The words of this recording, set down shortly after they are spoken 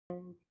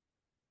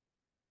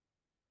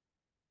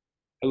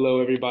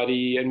Hello,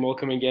 everybody, and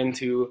welcome again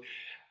to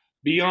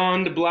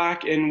Beyond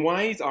Black and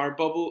White, our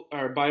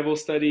Bible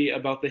study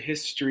about the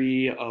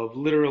history of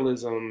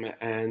literalism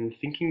and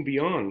thinking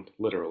beyond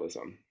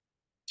literalism.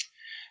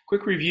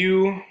 Quick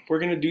review, we're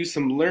going to do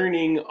some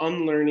learning,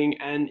 unlearning,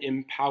 and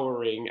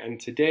empowering. And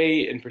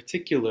today, in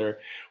particular,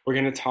 we're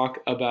going to talk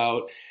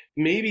about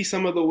maybe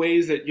some of the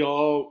ways that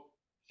y'all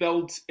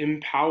felt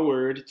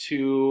empowered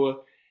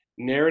to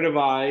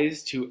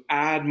narrativize, to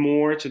add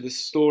more to the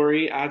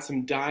story, add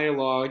some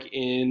dialogue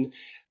in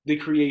the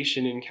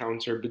creation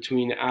encounter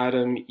between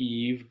Adam,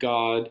 Eve,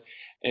 God,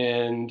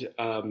 and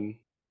um,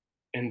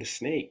 and the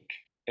snake.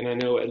 And I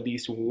know at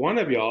least one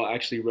of y'all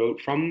actually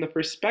wrote from the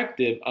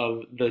perspective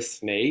of the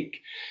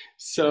snake.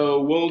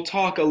 So we'll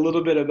talk a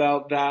little bit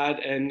about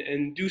that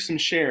and do some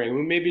sharing.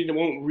 We maybe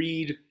won't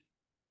read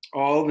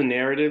all the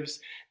narratives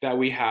that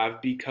we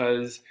have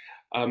because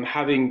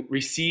having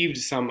received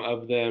some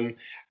of them,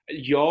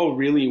 y'all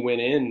really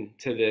went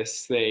into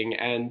this thing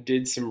and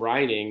did some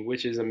writing,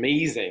 which is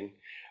amazing.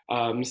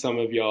 Some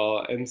of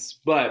y'all,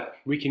 but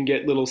we can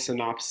get little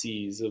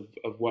synopses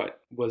of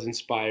what was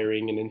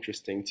inspiring and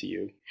interesting to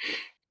you.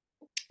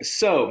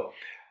 So,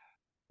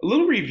 a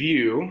little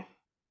review.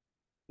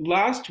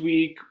 Last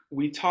week,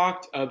 we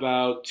talked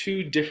about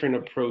two different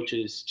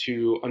approaches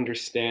to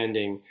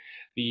understanding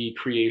the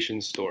creation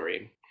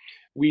story.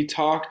 We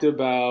talked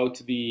about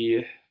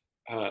the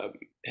uh,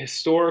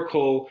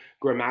 historical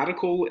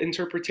grammatical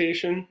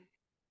interpretation,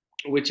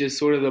 which is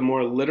sort of the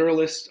more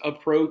literalist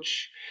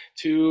approach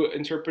to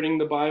interpreting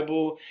the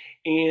Bible.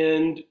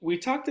 And we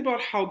talked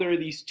about how there are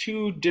these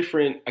two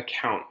different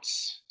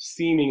accounts,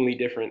 seemingly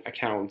different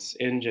accounts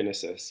in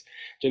Genesis,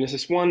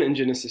 Genesis 1 and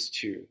Genesis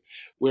 2,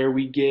 where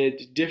we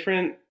get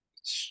different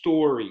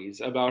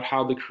stories about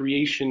how the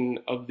creation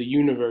of the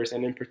universe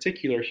and in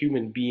particular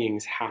human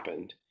beings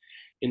happened.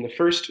 In the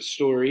first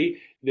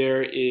story,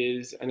 there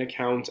is an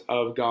account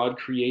of God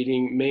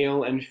creating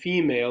male and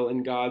female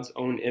in God's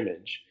own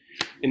image.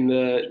 In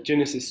the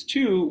Genesis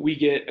 2, we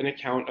get an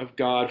account of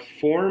God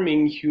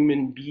forming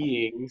human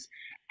beings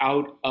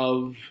out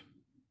of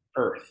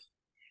earth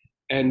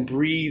and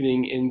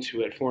breathing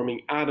into it,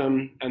 forming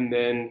Adam, and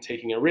then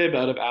taking a rib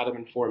out of Adam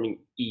and forming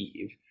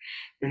Eve.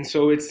 And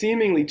so it's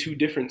seemingly two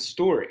different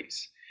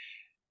stories.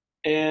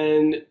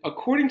 And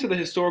according to the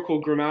historical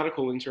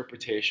grammatical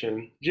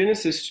interpretation,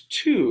 Genesis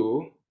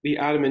 2, the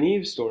Adam and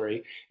Eve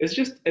story, is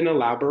just an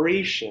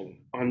elaboration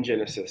on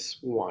Genesis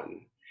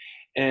 1.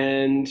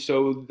 And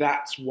so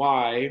that's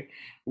why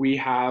we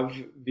have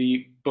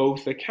the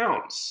both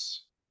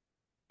accounts.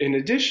 In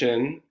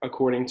addition,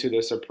 according to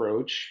this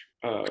approach,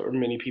 or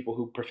many people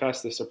who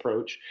profess this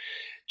approach,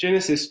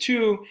 Genesis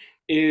 2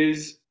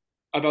 is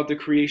about the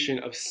creation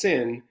of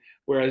sin,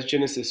 whereas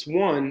Genesis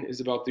 1 is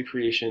about the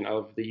creation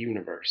of the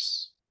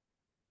universe.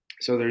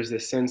 So there's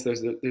this sense,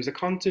 there's a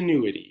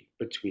continuity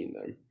between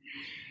them.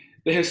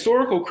 The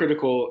historical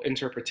critical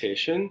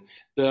interpretation,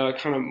 the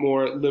kind of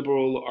more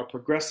liberal or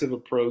progressive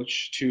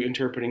approach to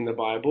interpreting the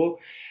Bible,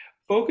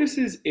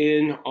 focuses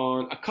in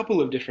on a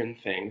couple of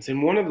different things.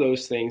 And one of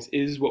those things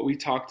is what we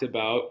talked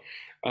about,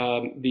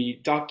 the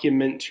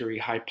documentary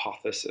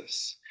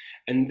hypothesis.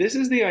 And this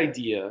is the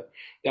idea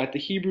that the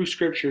Hebrew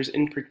scriptures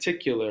in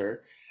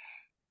particular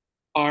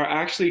are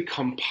actually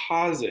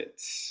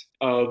composites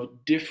of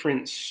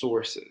different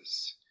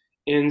sources.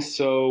 And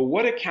so,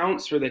 what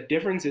accounts for the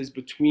differences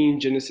between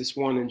Genesis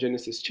 1 and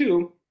Genesis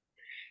 2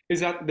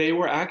 is that they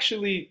were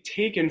actually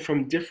taken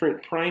from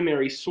different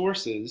primary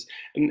sources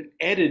and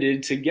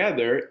edited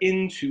together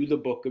into the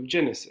book of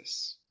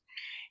Genesis.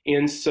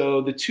 And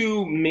so, the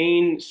two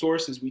main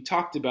sources we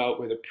talked about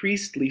were the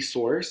priestly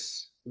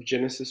source of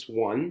Genesis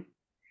 1,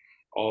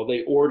 all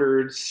the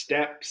ordered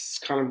steps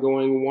kind of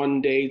going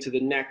one day to the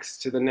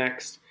next to the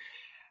next.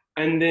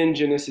 And then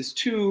Genesis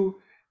 2,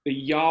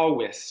 the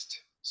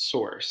Yahwist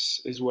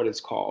source is what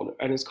it's called.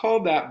 And it's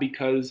called that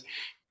because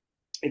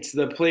it's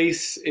the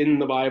place in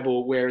the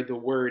Bible where the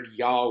word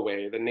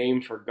Yahweh, the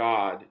name for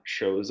God,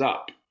 shows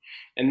up.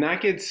 And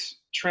that gets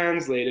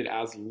translated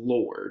as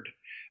Lord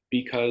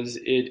because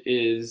it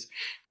is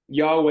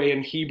Yahweh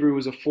in Hebrew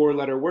is a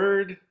four-letter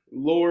word.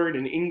 Lord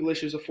in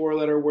English is a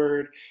four-letter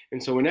word.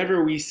 And so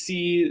whenever we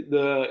see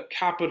the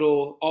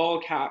capital, all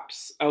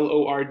caps,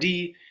 Lord,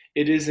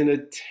 it is an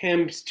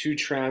attempt to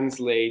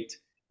translate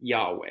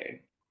Yahweh.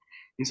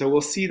 And so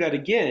we'll see that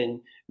again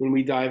when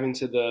we dive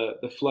into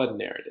the flood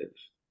narrative.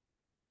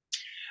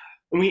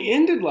 And we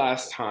ended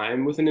last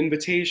time with an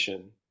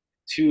invitation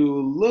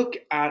to look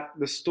at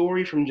the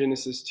story from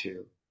Genesis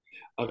 2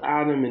 of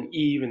Adam and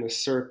Eve and the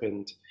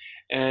serpent.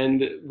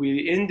 And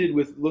we ended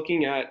with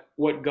looking at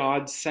what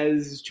God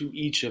says to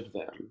each of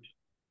them,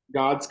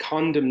 God's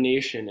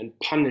condemnation and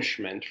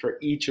punishment for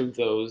each of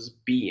those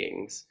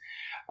beings.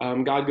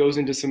 God goes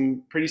into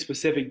some pretty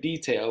specific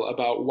detail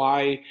about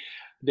why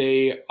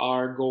they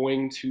are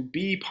going to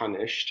be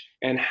punished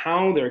and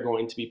how they're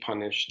going to be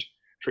punished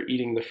for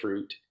eating the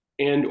fruit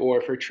and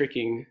or for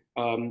tricking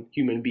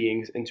human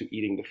beings into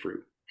eating the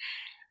fruit.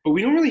 But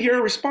we don't really hear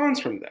a response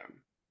from them.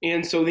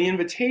 And so the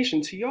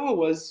invitation to y'all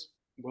was,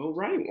 well,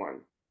 write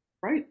one,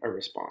 write a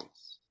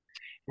response.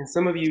 And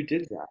some of you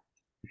did that.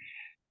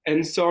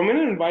 And so I'm going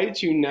to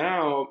invite you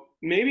now,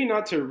 maybe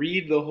not to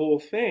read the whole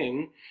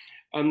thing,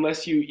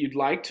 unless you'd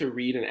like to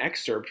read an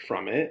excerpt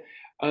from it,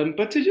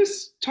 but to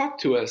just talk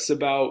to us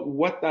about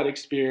what that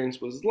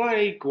experience was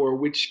like, or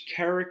which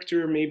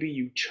character maybe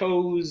you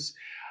chose,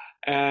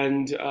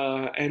 and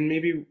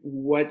maybe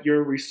what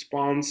your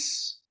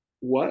response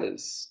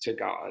was to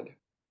God.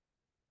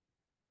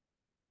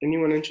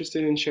 Anyone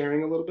interested in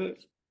sharing a little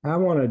bit? I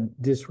want to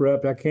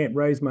disrupt. I can't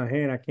raise my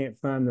hand. I can't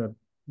find the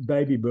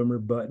baby boomer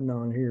button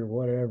on here,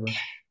 whatever.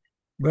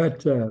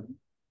 But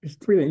it's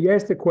three things. You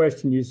asked the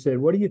question, you said,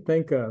 what do you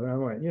think of? And I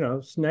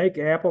went, Snake,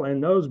 Apple,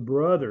 and those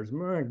brothers.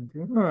 My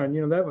God,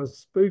 that was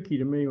spooky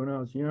to me when I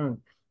was young.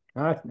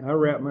 I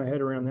wrapped my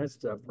head around that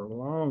stuff for a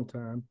long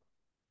time.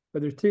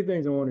 But there's two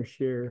things I want to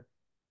share.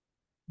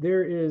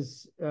 There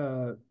is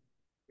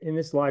in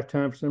this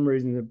lifetime, for some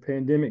reason, the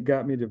pandemic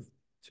got me to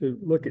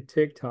look at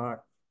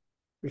TikTok.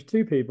 There's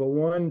two people.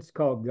 One's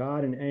called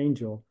God and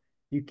Angel.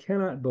 You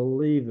cannot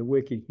believe the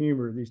wicked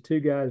humor of these two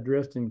guys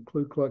dressed in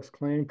Ku Klux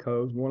Klan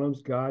codes. One of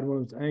them's God,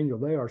 one of them's Angel.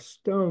 They are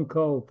stone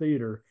cold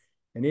theater,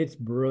 and it's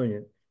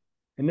brilliant.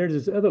 And there's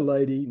this other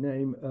lady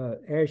named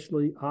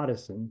Ashley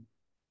Otteson,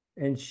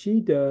 and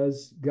she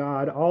does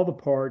God, all the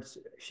parts.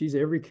 She's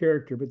every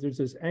character, but there's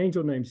this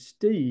angel named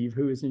Steve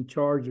who is in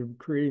charge of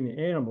creating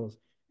the animals,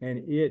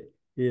 and it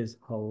is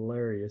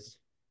hilarious.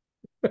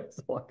 That's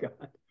all I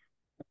got.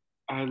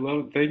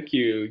 Thank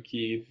you,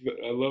 Keith.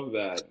 I love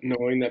that.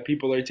 Knowing that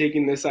people are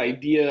taking this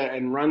idea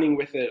and running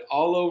with it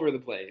all over the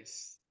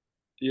place.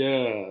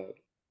 Yeah,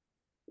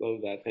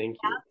 love that. Thank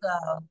you.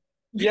 So,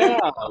 Yeah,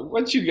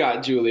 what you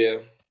got,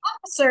 Julia?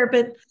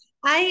 serpent.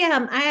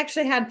 I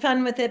actually had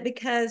fun with it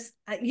because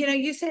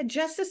you said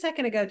just a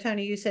second ago,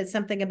 Tony, you said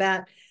something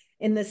about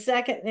in the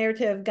second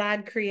narrative,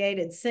 God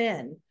created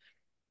sin.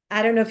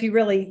 I don't know if you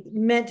really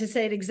meant to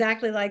say it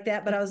exactly like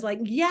that, but I was like,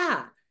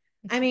 yeah.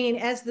 I mean,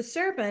 as the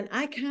serpent,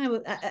 I kind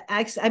of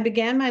I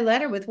began my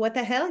letter with what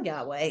the hell,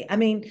 Yahweh. I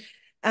mean,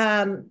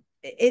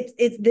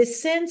 it's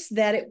this sense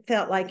that it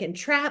felt like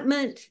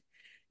entrapment.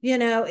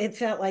 It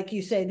felt like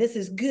you say this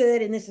is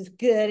good and this is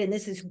good and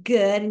this is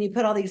good, and you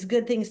put all these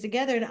good things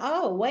together, and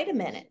oh, wait a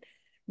minute,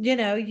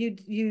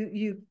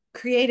 you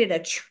created a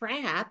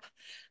trap.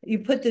 You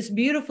put this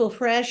beautiful,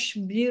 fresh,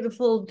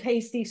 beautiful,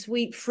 tasty,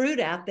 sweet fruit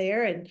out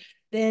there, and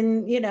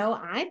then you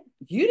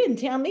didn't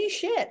tell me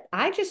shit.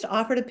 I just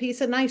offered a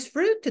piece of nice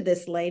fruit to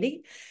this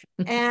lady,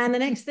 and the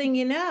next thing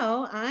you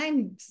know,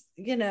 I'm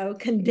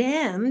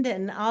condemned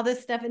and all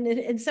this stuff,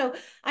 and so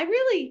I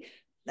really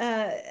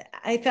uh,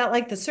 I felt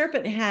like the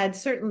serpent had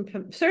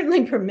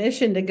certainly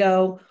permission to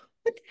go,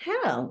 what the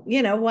hell?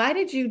 Why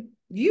did you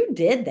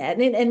did that?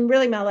 And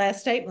really my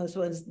last statement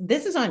was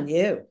this is on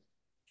you,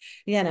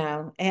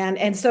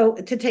 and so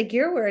to take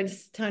your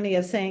words, Tony,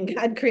 of saying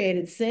God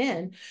created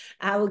sin,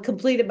 I would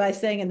complete it by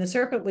saying, and the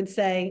serpent would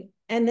say,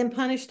 and then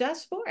punished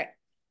us for it.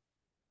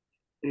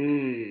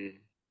 Mm,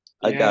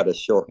 I yeah, got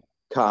a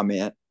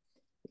comment.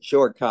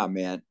 Short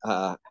comment.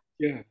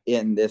 yeah.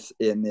 In this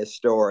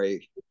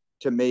story,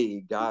 to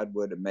me, God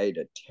would have made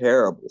a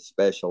terrible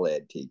special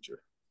ed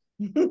teacher.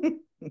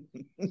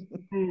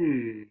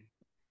 Hmm.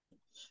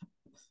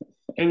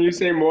 Can you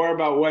say more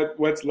about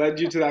what's led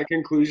you to that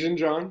conclusion,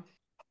 John?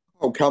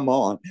 Oh, come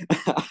on.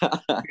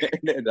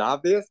 Isn't it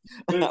obvious?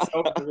 It's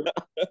so good.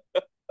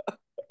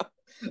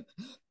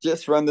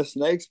 Just from the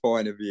snake's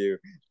point of view,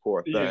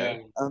 poor Yeah,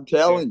 thing. I'm yeah.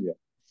 telling you.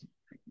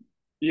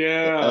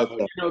 Yeah,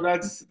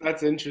 That's a,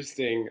 that's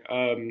interesting.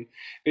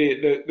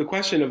 The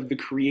question of the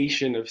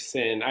creation of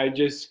sin. I'd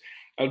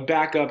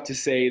back up to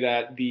say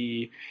that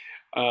the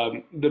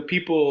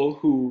people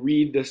who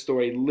read the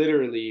story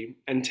literally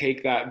and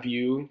take that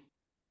view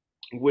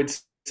would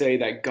say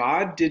that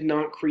God did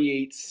not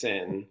create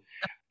sin,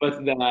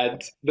 but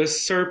that the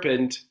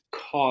serpent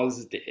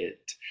caused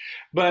it.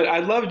 But I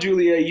love,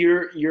 Julia,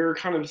 you're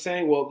kind of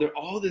saying, well,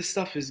 all this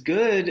stuff is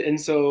good,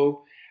 and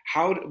so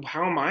how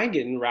am I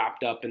getting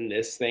wrapped up in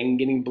this thing,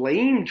 getting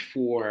blamed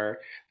for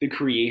the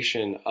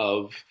creation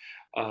of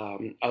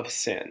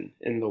sin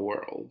in the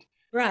world?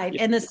 Right.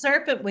 Yeah. And the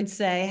serpent would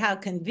say, how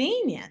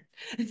convenient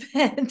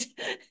that,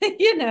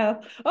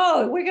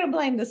 oh, we're going to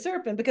blame the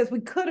serpent because we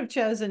could have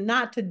chosen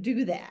not to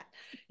do that.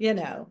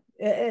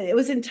 It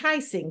was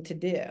enticing to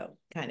do,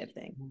 kind of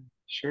thing.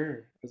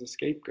 Sure, as a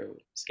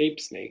scapegoat, scape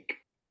snake.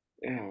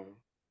 Yeah.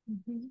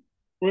 Mhm.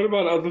 What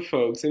about other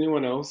folks?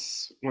 Anyone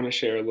else want to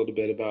share a little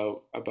bit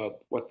about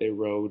what they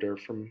wrote or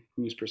from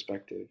whose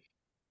perspective?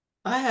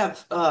 I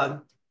have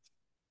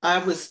I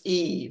was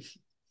Eve.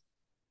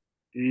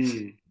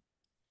 Mm,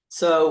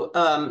 So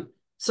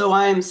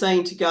I am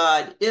saying to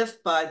God,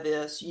 if by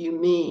this you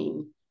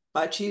mean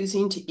by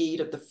choosing to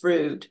eat of the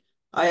fruit,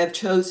 I have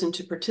chosen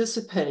to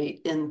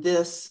participate in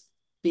this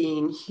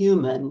being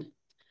human,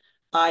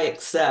 I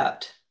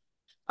accept.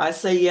 I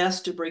say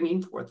yes to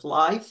bringing forth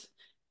life,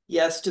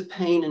 yes to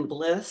pain and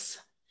bliss,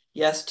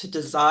 yes to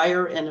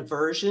desire and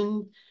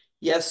aversion,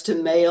 yes to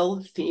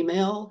male,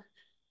 female,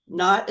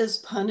 not as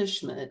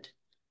punishment,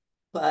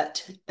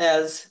 but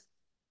as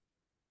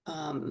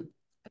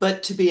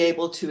but to be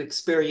able to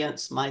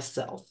experience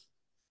myself.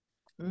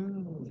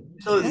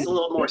 So it's a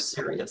little more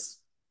serious.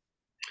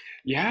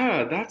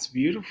 Yeah, that's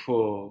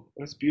beautiful.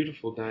 That's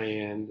beautiful,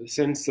 Diane. The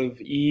sense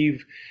of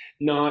Eve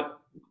not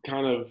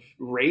kind of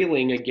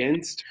railing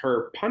against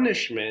her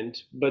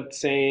punishment, but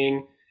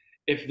saying,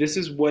 if this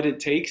is what it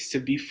takes to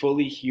be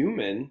fully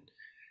human,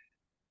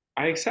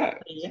 I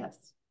accept. Yes.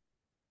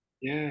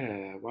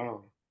 Yeah,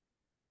 wow.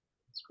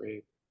 That's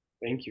great.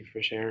 Thank you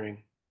for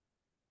sharing.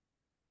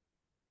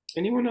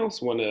 Anyone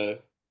else want to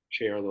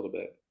share a little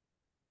bit?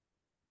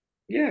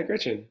 Yeah,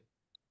 Gretchen.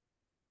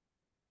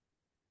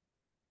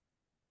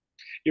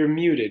 You're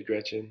muted,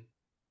 Gretchen.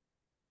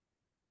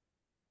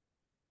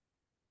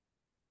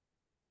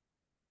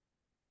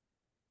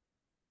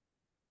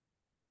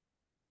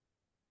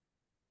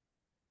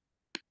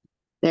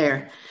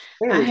 There.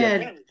 There I we go.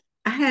 had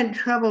I had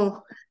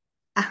trouble.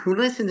 I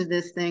listened to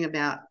this thing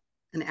about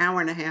an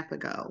hour and a half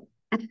ago.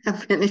 I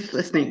finished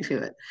listening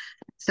to it.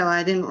 So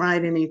I didn't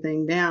write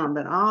anything down,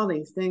 but all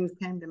these things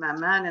came to my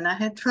mind and I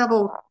had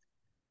trouble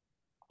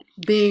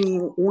being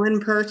one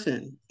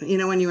person. You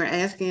know, when you were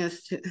asking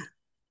us to,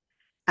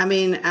 I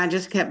mean, I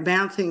just kept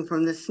bouncing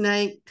from the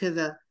snake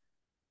to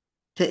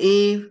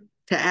Eve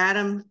to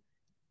Adam,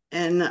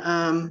 and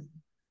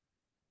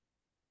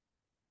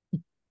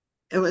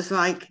it was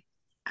like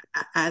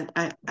I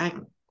I I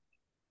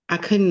I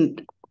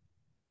couldn't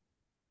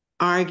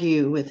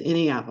argue with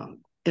any of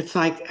them. It's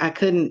like I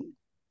couldn't.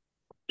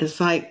 It's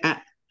like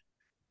I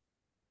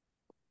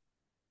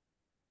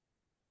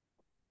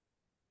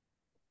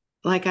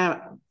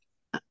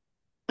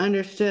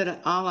understood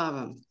all of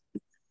them.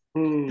 I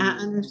Hmm.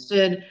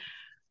 understood.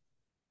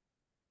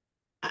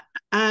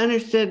 I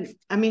understood.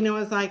 I mean, it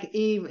was like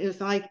Eve. It was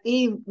like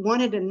Eve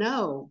wanted to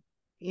know.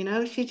 You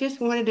know, she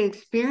just wanted to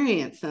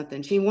experience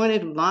something. She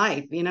wanted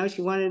life. You know,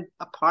 she wanted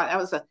a part. That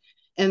was a,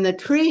 and the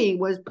tree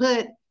was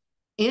put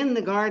in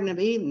the Garden of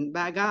Eden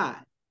by God.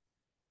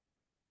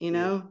 You Yeah.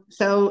 know,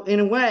 so in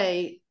a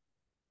way,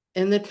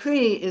 and the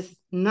tree is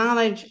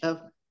knowledge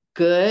of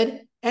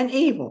good and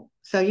evil.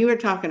 So you were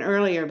talking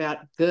earlier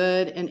about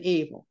good and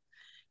evil.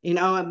 You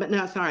know, but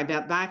no, sorry,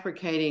 about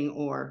bifurcating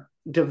or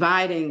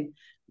dividing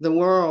the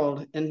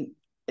world and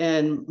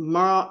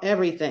moral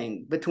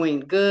everything between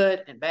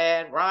good and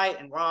bad, right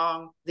and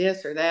wrong,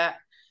 this or that.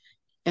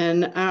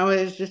 And I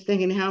was just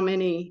thinking how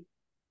many.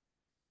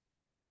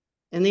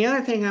 And the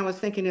other thing I was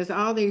thinking is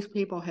all these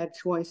people had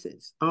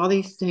choices. All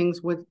these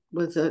things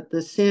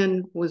the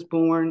sin was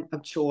born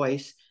of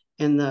choice,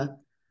 and the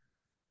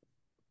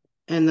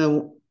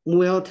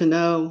will to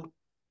know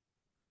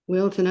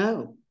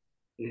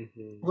Hmm.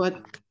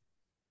 what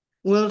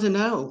will to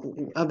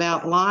know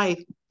about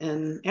life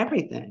and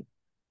everything,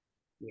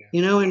 Yeah.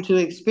 you know, and to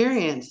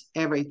experience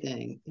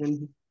everything.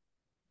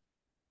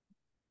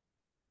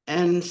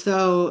 And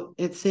so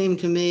it seemed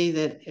to me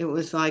that it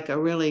was like a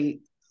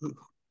really,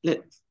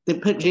 it,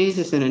 it put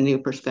Jesus in a new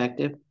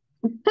perspective,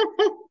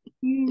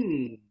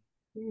 Hmm.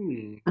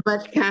 Hmm. a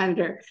much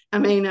kinder. I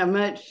mean, a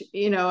much,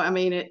 you know, I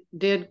mean, it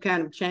did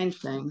kind of change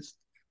things.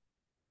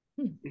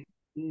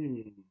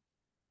 Hmm.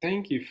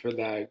 Thank you for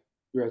that,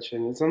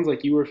 Gretchen. It sounds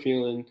like you were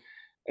feeling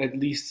at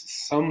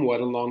least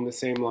somewhat along the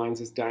same lines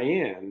as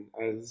Diane,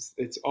 as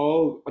it's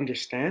all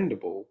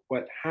understandable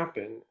what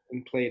happened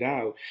and played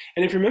out.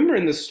 And if you remember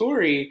in the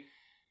story,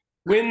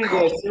 when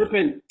the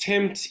serpent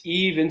tempts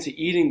Eve into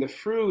eating the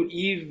fruit,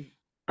 Eve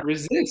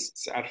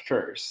resists at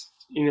first.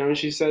 You know, and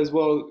she says,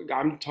 "Well,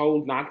 I'm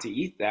told not to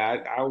eat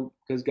that,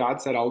 because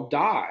God said I'll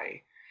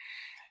die."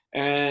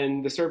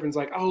 And the serpent's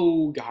like,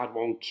 "Oh, God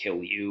won't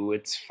kill you.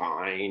 It's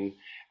fine."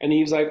 And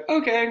Eve's like,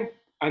 "Okay."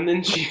 And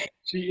then she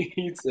she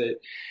eats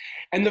it.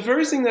 And the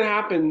first thing that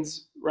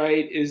happens,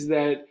 right, is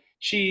that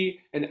she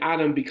and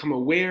Adam become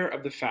aware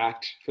of the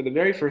fact for the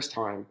very first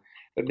time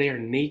that they are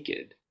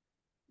naked.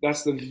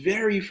 That's the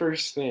very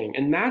first thing.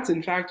 And that's,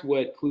 in fact,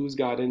 what clues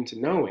God into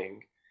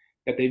knowing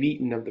that they've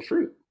eaten of the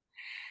fruit,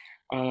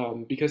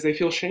 because they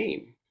feel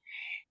shame.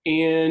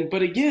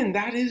 But again,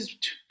 that is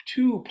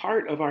too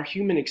part of our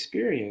human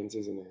experience,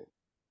 isn't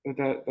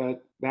it?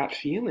 That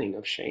feeling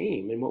of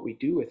shame and what we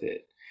do with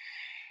it.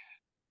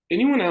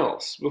 Anyone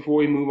else before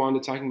we move on to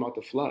talking about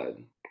the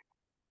flood?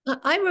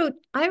 I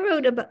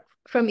wrote about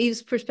from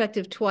Eve's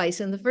perspective twice,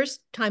 and the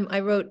first time I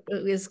wrote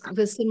was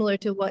similar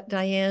to what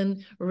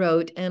Diane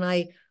wrote, and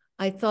I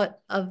thought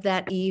of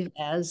that Eve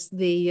as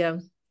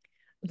the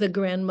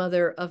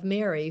grandmother of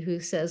Mary who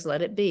says,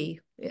 "Let it be,"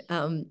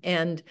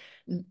 and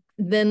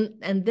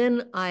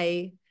then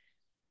I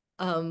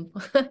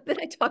then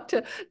I talked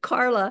to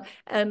Carla,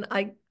 and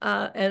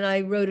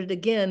I wrote it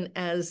again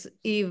as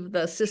Eve,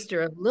 the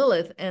sister of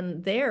Lilith,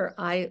 and there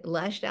I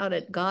lashed out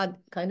at God,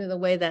 kind of the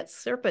way that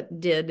serpent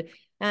did,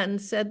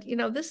 and said, you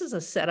know, this is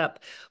a setup,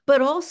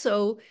 but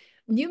also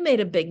you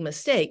made a big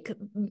mistake.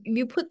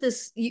 You put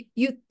this,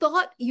 you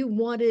thought you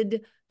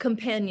wanted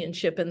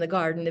companionship in the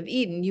Garden of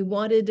Eden. You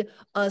wanted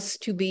us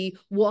to be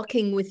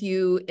walking with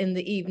you in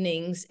the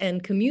evenings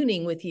and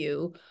communing with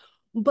you.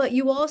 but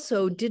you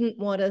also didn't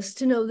want us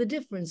to know the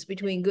difference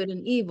between good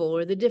and evil,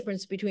 or the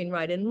difference between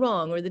right and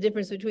wrong, or the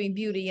difference between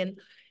beauty and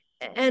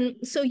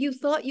so you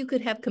thought you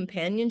could have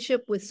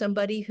companionship with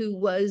somebody who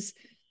was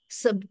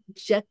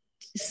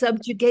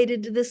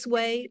subjugated this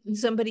way.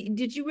 Somebody,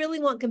 did you really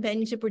want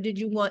companionship, or did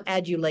you want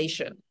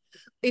adulation?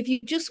 If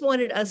you just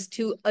wanted us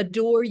to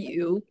adore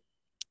you,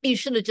 you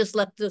should have just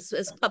left us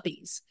as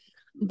puppies.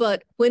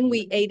 But when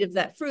we ate of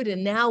that fruit,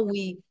 and now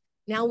we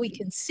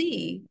can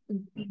see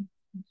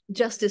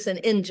justice and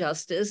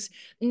injustice,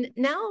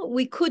 now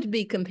we could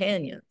be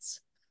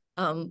companions.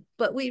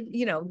 But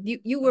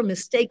you were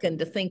mistaken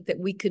to think that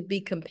we could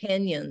be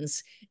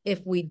companions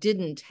if we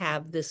didn't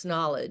have this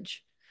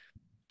knowledge.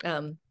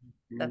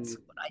 That's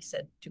what I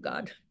said to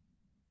God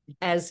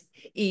as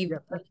Eve.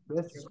 Yeah,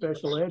 that's a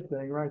special ed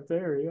thing right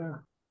there.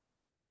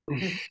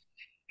 Yeah.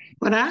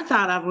 What I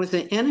thought of was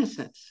the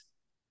innocence.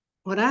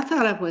 What I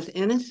thought of was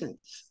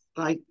innocence.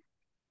 Like,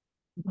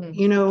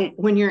 you know,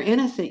 when you're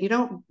innocent, you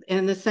don't,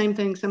 and the same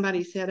thing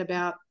somebody said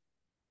about,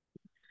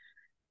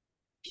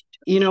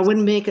 you know,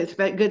 wouldn't make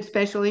a good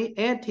special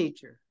ed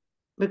teacher,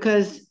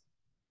 because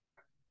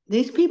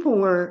these people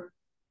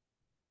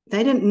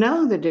they didn't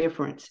know the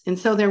difference. And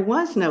so there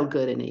was no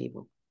good and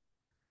evil.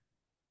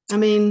 I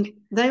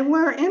mean, they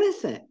were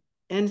innocent.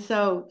 And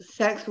so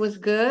sex was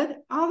good.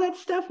 All that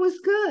stuff was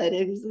good.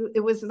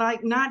 It was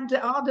like not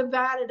all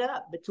divided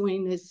up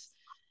between this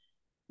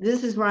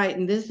is right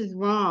and this is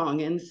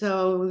wrong. And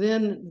so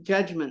then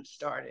judgment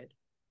started.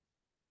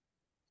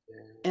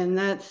 And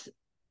that's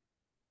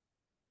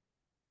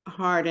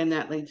hard, and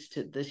that leads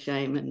to the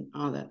shame and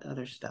all that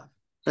other stuff.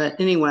 But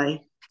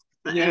anyway,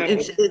 yeah,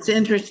 it's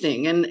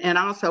interesting. And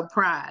also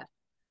pride.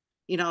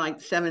 You know, like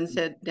 7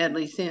 said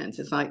deadly sins.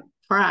 It's like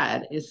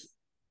pride is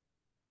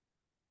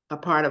a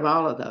part of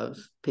all of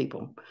those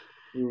people.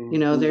 You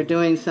know, they're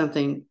doing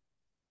something,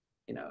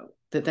 you know,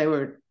 that they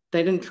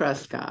didn't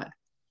trust God.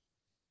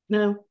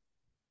 No.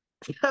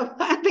 So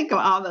I think of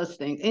all those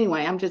things.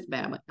 Anyway, I'm just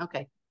babbling.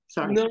 Okay.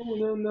 Sorry.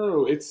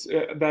 No. It's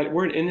that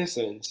word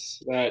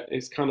innocence that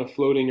is kind of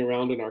floating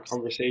around in our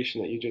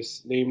conversation that you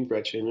just named,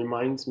 Gretchen,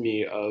 reminds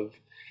me of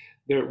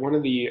one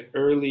of the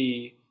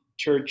early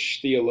church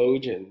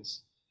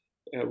theologians.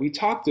 We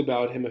talked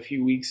about him a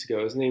few weeks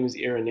ago. His name is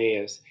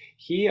Irenaeus.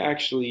 He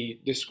actually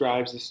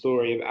describes the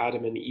story of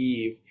Adam and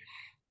Eve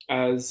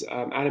as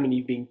Adam and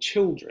Eve being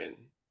children,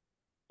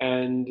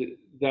 and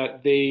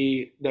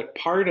that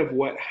part of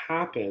what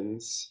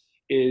happens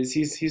is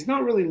he's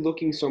not really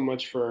looking so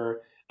much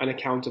for an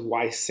account of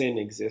why sin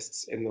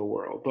exists in the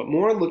world, but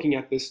more looking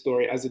at this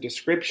story as a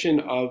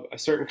description of a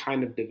certain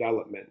kind of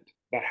development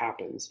that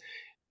happens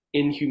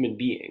in human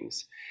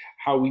beings.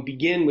 How we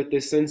begin with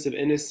this sense of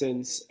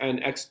innocence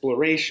and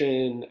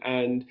exploration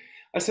and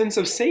a sense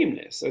of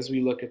sameness as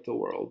we look at the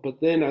world. But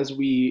then as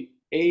we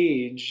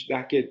age,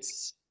 that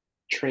gets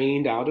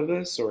trained out of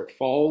us, or it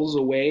falls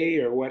away,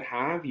 or what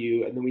have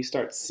you, and then we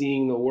start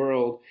seeing the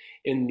world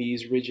in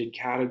these rigid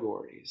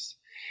categories.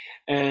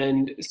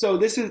 And so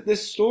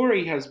this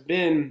story has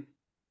been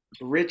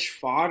rich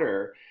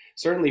fodder,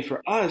 certainly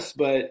for us,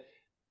 but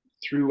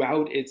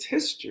throughout its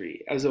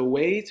history, as a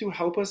way to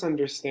help us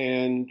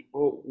understand,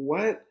 well,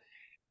 what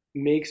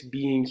makes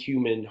being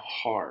human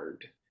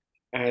hard,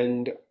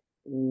 and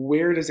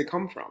where does it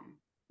come from?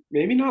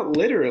 Maybe not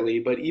literally,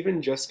 but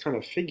even just kind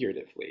of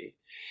figuratively.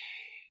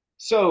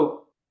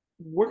 So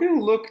we're going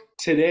to look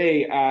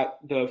today at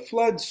the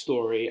flood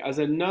story as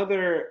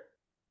another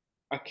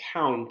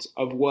account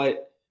of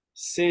what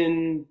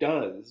sin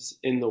does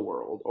in the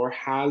world, or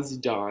has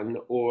done,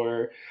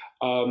 or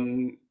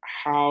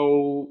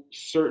how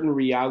certain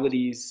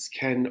realities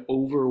can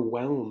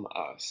overwhelm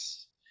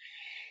us.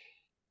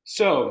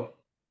 So,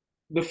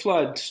 the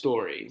flood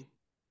story.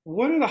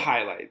 What are the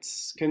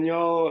highlights? Can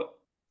y'all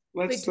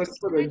let's Can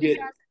sort I of just get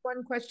ask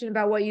one question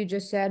about what you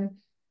just said?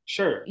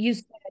 sure. You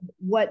said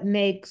what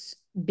makes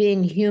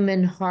being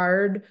human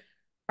hard.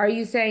 Are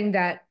you saying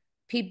that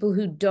people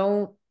who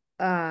don't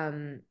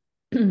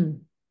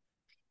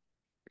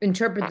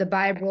interpret the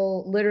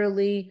Bible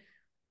literally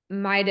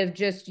might have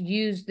just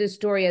used this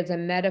story as a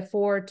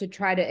metaphor to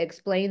try to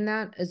explain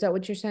that? Is that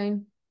what you're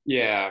saying?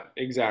 Yeah,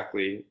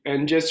 exactly.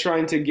 And just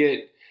trying to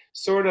get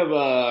sort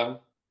of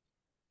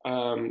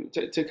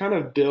to kind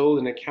of build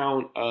an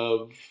account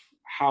of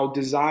how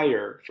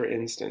desire, for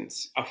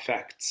instance,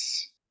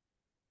 affects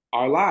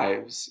our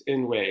lives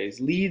in ways,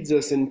 leads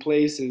us in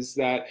places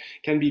that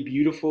can be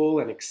beautiful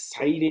and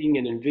exciting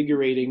and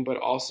invigorating, but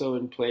also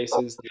in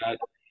places that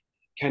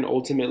can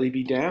ultimately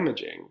be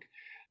damaging.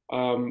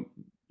 Um,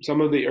 some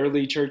of the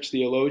early church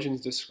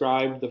theologians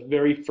described the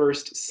very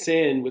first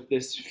sin with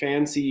this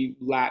fancy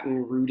Latin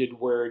rooted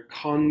word,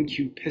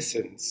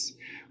 concupiscence,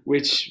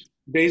 which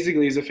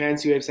basically is a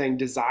fancy way of saying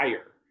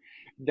desire.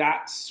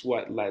 That's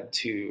what led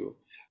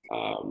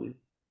um,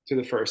 to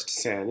the first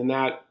sin. And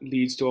that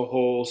leads to a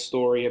whole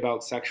story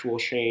about sexual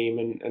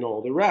shame and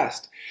all the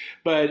rest.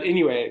 But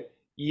anyway,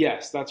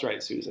 yes, that's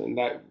right, Susan.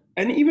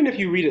 And even if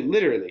you read it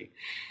literally,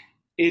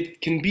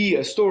 it can be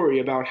a story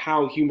about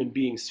how human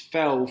beings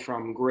fell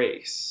from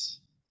grace.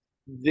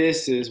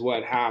 this is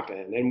what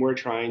happened, and we're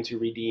trying to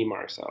redeem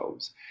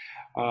ourselves.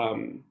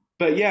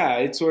 But yeah,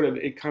 it's sort of,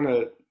 it kind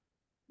of,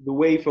 the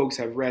way folks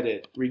have read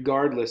it,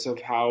 regardless of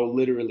how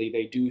literally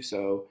they do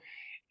so,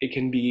 it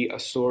can be a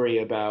story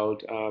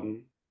about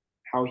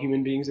how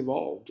human beings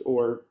evolved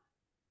or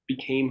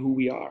became who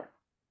we are.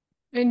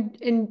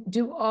 And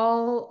do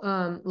all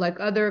like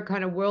other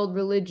kind of world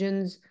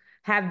religions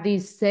have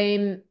these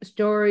same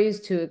stories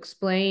to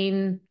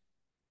explain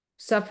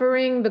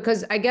suffering?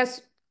 Because I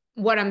guess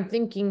what I'm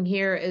thinking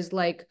here is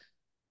like,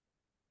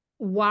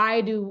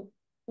 why do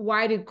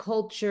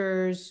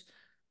cultures,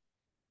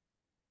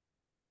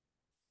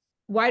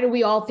 why do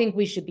we all think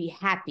we should be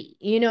happy?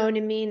 You know what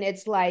I mean?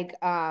 It's like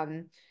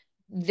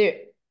there,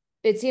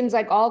 it seems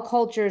like all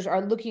cultures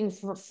are looking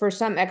for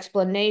some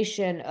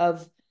explanation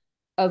of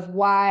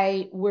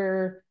why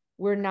we're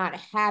not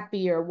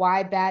happy or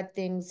why bad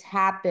things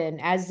happen,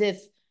 as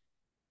if,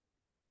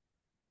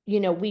 you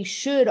know, we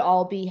should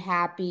all be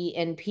happy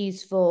and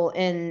peaceful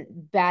and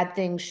bad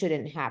things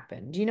shouldn't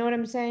happen. Do you know what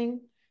I'm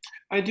saying?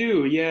 I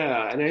do,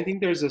 yeah, and I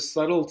think there's a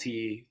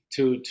subtlety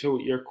to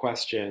your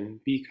question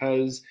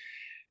because,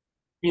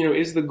 you know,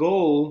 is the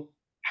goal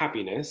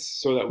happiness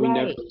so that we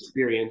never Right.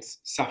 experience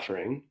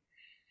suffering?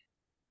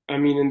 I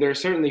mean, and there are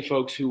certainly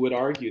folks who would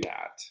argue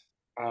that,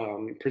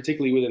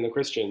 particularly within the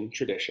Christian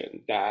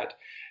tradition, that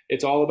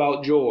it's all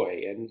about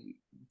joy and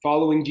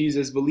following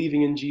Jesus,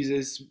 believing in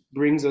Jesus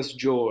brings us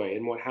joy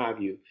and what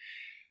have you.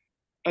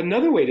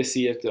 Another way to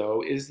see it,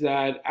 though, is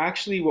that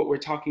actually what we're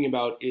talking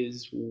about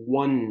is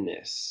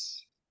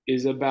oneness,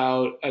 is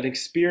about an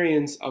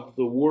experience of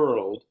the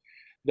world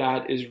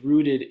that is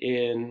rooted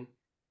in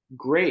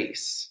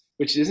grace,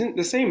 which isn't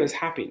the same as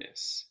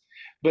happiness,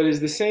 but is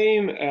the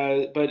same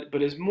as,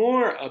 but is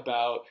more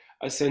about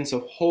a sense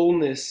of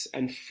wholeness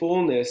and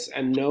fullness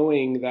and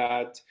knowing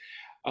that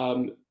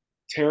um,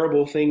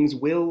 terrible things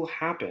will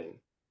happen.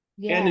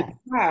 And Yeah. in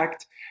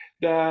fact,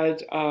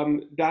 that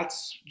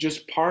that's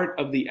just part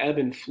of the ebb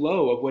and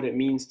flow of what it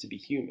means to be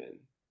human.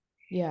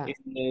 Yeah.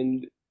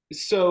 And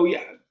so,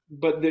 yeah,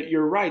 but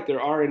you're right.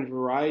 There are in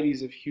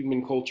varieties of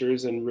human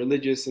cultures and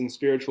religious and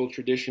spiritual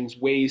traditions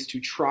ways to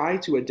try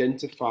to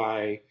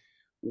identify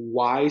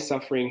why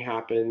suffering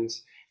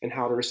happens and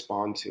how to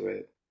respond to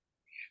it.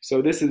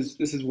 So this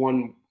is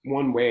one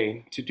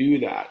way to do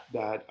that.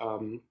 That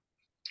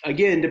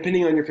again,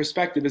 depending on your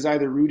perspective, is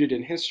either rooted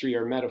in history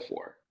or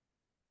metaphor.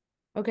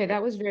 Okay,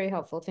 that was very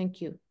helpful.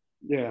 Thank you.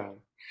 Yeah.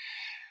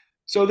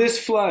 So this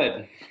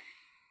flood,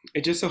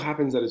 it just so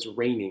happens that it's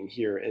raining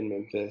here in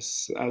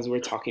Memphis as we're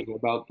talking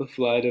about the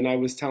flood. And I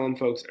was telling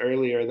folks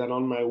earlier that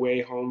on my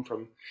way home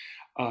from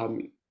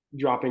um,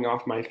 dropping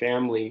off my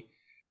family,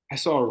 I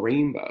saw a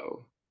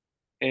rainbow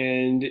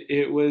and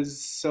it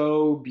was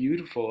so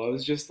beautiful. I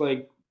was just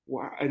like,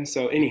 wow. And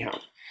so, anyhow,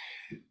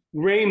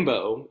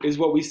 rainbow is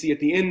what we see at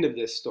the end of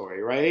this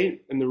story,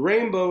 right? And the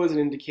rainbow is an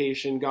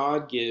indication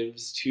God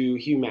gives to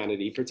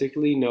humanity,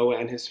 particularly Noah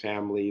and his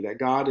family, that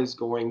God is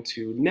going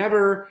to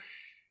never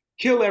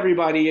kill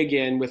everybody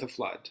again with a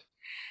flood.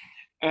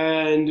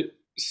 And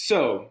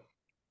so,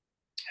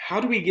 how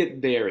do we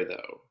get there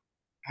though?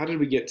 How did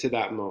we get to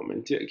that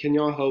moment? Can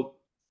y'all help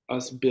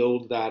us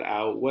build that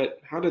out?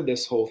 How did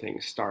this whole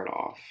thing start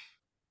off?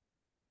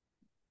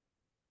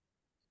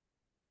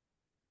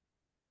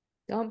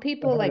 Don't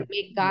people like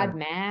make God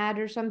mad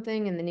or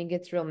something and then he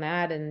gets real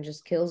mad and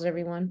just kills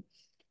everyone?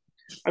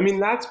 I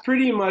mean, that's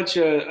pretty much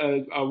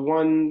a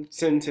one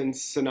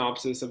sentence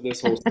synopsis of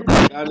this whole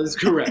story. That is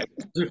correct.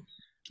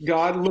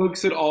 God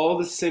looks at all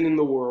the sin in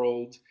the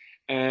world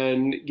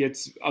and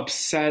gets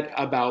upset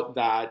about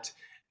that,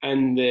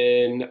 and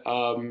then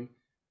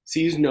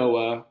sees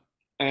Noah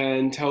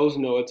and tells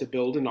Noah to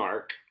build an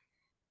ark.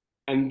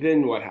 And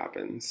then what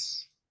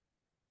happens?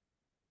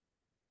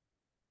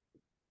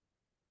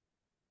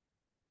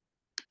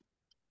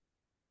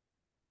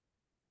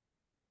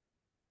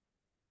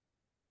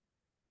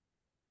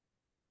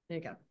 There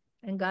you go.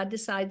 And God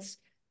decides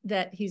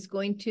that he's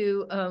going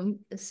to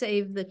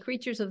save the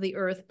creatures of the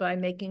earth by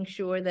making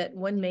sure that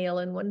one male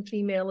and one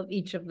female of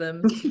each of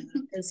them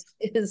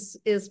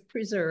is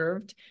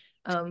preserved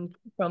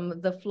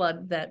from the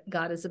flood that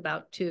God is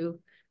about to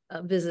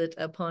visit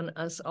upon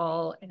us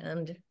all.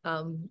 And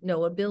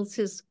Noah builds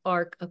his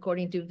ark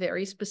according to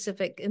very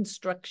specific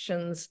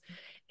instructions,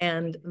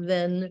 and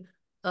then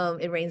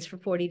it rains for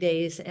 40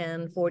 days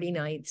and 40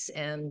 nights,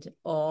 and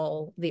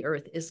all the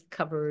earth is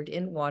covered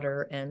in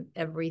water, and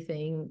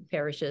everything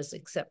perishes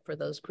except for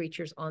those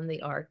creatures on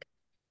the ark.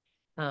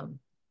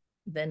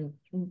 Then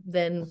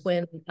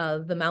when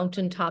the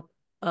mountaintop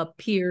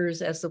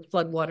appears as the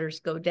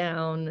floodwaters go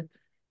down,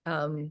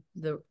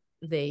 the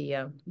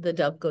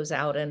dove goes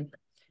out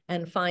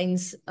and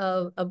finds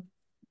a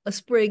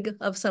sprig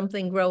of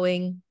something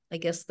growing. I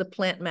guess the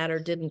plant matter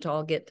didn't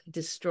all get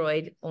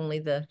destroyed, only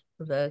the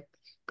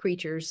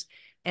creatures,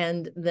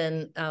 and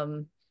then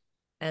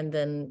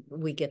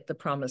we get the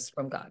promise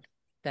from God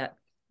that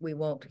we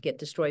won't get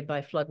destroyed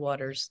by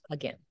floodwaters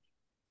again.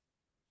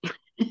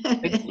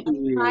 Thank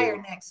Fire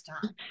you. next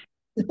time.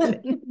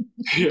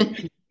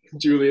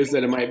 Julia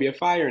said it might be a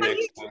fire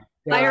next time.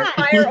 Fire, Yeah,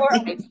 fire, or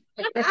ice.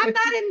 I'm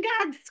not in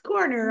God's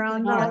corner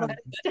on all that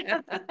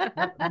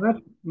stuff.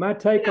 my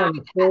take You know, on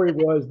the story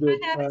was that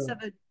habits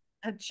of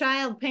a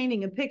child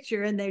painting a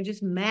picture and they're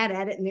just mad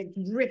at it and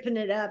they're ripping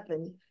it up,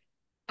 and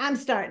I'm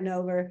starting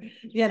over,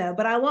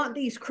 but I want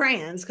these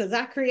crayons because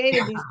I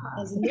created these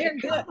crayons and they're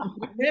good.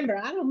 Remember,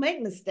 I don't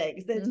make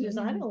mistakes. That's just,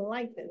 I don't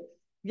like this.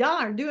 Y'all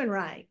aren't doing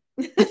right.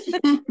 Go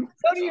to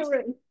your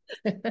room.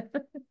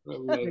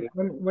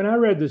 when I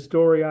read the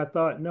story, I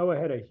thought Noah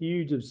had a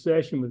huge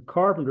obsession with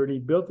carpenter, and he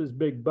built this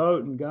big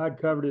boat, and God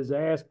covered his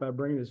ass by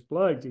bringing this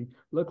flood. He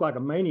looked like a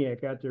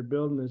maniac out there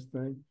building this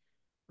thing.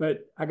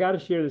 But I got to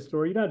share this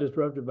story. You're not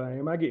disrupted by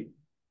him. I get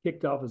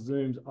kicked off of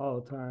Zooms all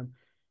the time,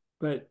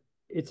 but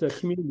it's a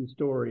community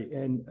story.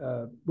 And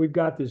we've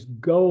got this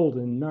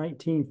golden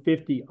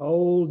 1950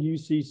 old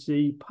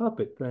UCC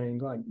puppet thing,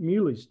 like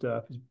Muley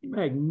stuff. It's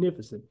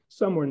magnificent.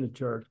 Somewhere in the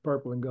church,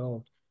 purple and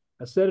gold.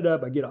 I set it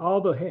up. I get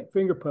all the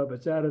finger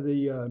puppets out of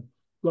the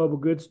global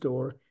goods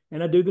store,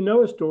 and I do the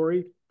Noah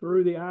story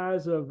through the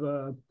eyes of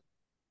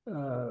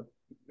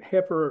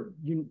Heifer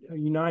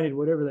United,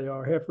 whatever they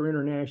are, Heifer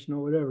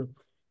International, whatever.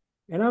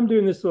 And I'm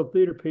doing this little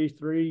theater piece,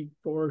 3,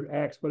 4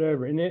 acts,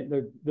 whatever. And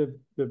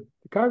the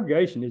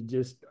congregation is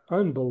just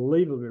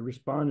unbelievably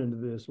responding to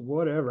this,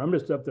 whatever. I'm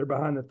just up there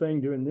behind the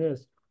thing doing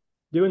this,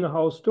 doing the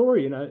whole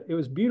story. And it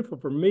was beautiful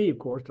for me, of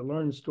course, to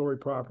learn the story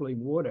properly,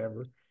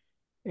 whatever.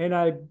 And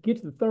I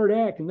get to the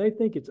 3rd act and they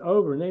think it's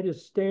over and they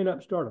just stand up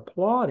and start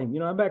applauding.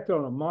 I'm back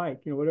there on a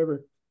mic,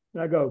 whatever.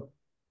 And I go,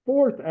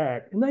 4th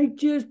act. And they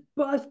just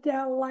bust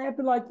out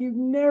laughing like you've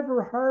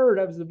never heard.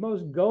 That was the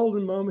most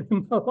golden moment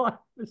in my life.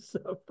 It's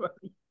so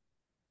funny.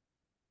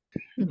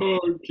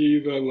 Oh,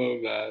 Keith, I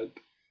love that.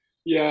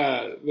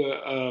 Yeah,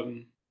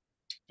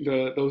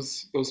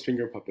 those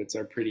finger puppets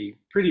are pretty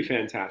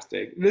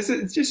fantastic.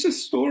 It's just a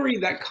story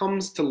that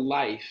comes to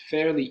life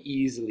fairly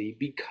easily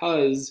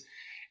because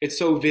it's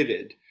so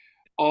vivid.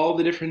 All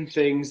the different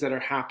things that are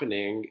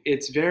happening,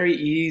 it's very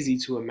easy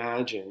to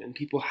imagine, and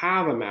people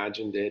have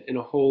imagined it in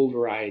a whole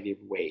variety of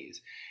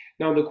ways.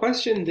 Now, the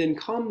question then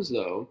comes,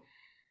 though,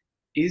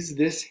 is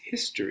this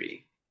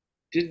history?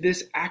 Did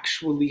this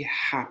actually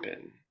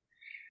happen?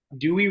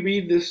 Do we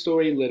read this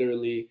story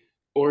literally,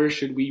 or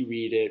should we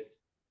read it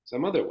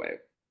some other way?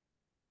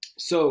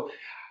 So,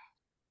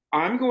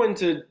 I'm going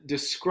to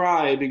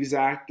describe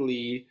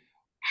exactly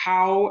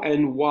how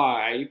and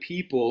why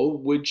people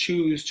would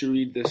choose to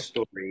read this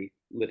story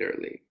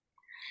literally.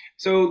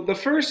 So the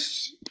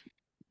first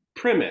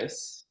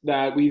premise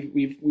that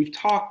we've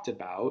talked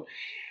about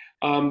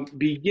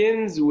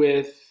begins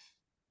with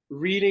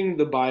reading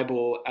the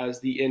Bible as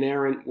the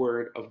inerrant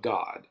word of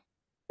God.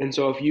 And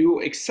so if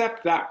you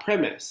accept that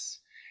premise,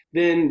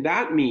 then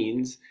that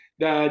means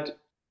that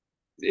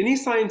any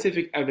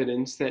scientific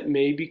evidence that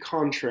may be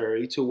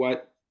contrary to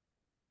what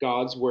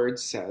God's word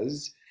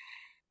says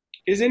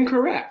is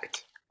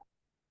incorrect,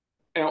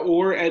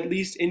 or at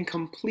least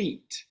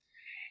incomplete.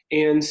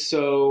 And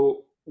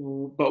so,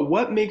 but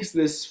what makes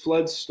this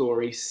flood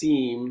story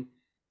seem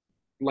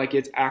like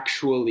it's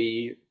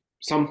actually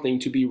something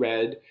to be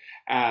read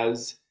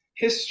as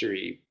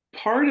history?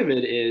 Part of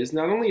it is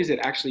not only is it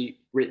actually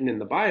written in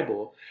the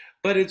Bible,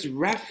 but it's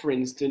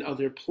referenced in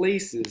other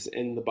places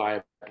in the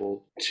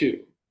Bible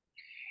too.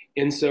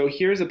 And so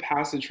here's a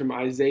passage from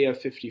Isaiah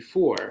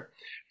 54.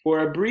 For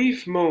a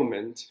brief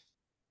moment,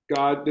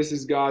 this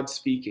is God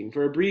speaking.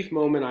 For a brief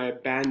moment, I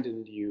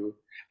abandoned you,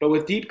 but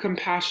with deep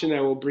compassion,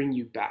 I will bring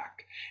you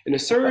back. In a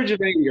surge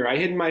of anger, I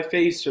hid my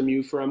face from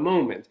you for a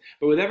moment,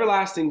 but with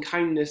everlasting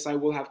kindness, I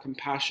will have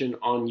compassion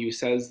on you,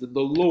 says the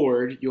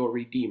Lord, your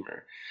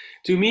Redeemer.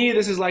 To me,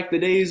 this is like the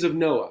days of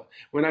Noah,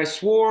 when I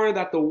swore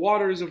that the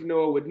waters of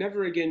Noah would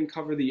never again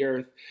cover the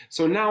earth.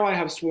 So now I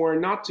have sworn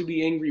not to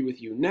be angry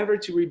with you, never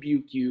to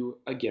rebuke you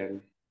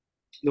again.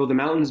 Though the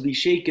mountains be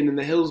shaken and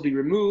the hills be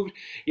removed,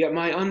 yet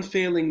my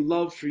unfailing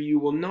love for you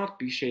will not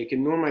be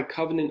shaken, nor my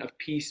covenant of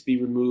peace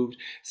be removed,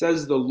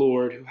 says the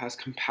Lord who has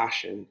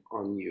compassion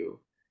on you.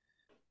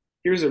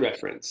 Here's a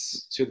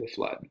reference to the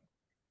flood.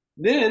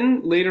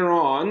 Then, later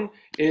on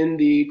in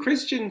the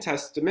Christian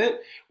Testament,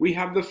 we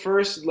have the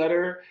first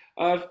letter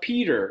of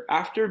Peter.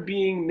 After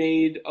being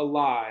made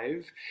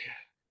alive,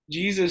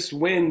 Jesus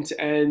went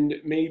and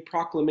made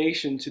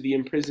proclamation to the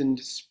imprisoned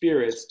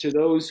spirits, to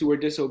those who were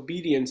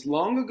disobedient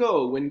long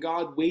ago when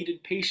God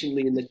waited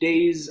patiently in the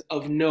days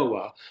of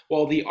Noah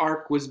while the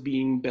ark was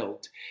being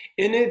built.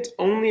 In it,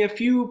 only a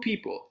few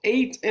people,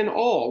 8 in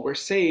all, were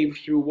saved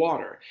through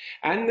water.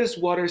 And this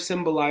water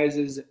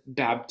symbolizes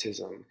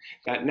baptism,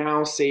 that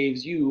now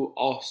saves you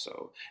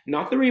also.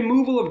 Not the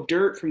removal of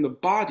dirt from the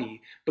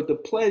body, but the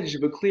pledge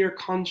of a clear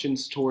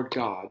conscience toward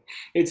God.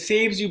 It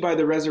saves you by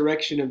the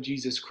resurrection of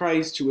Jesus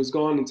Christ, who has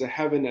gone into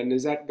heaven and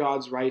is at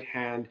God's right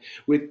hand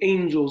with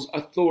angels,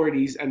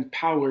 authorities, and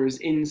powers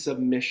in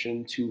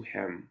submission to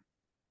him.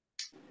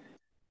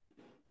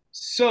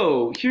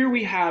 So here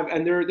we have,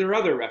 and there are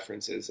other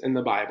references in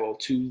the Bible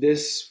to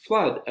this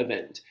flood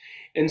event.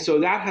 And so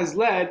that has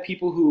led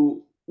people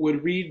who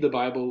would read the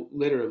Bible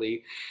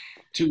literally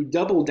to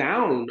double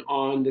down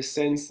on the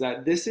sense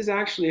that this is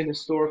actually an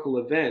historical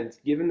event,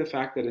 given the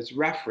fact that it's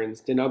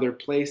referenced in other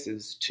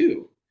places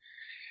too.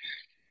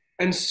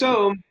 And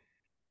so,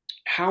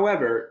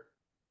 however,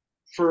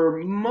 for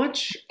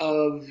much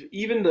of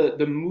even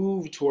the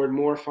move toward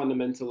more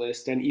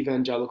fundamentalist and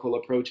evangelical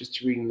approaches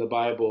to reading the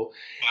Bible,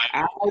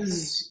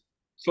 as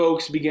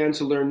folks began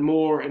to learn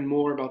more and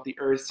more about the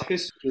Earth's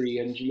history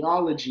and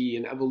geology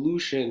and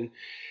evolution,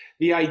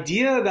 the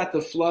idea that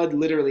the flood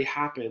literally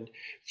happened,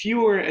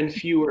 fewer and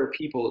fewer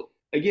people,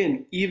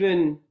 again,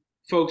 even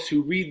folks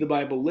who read the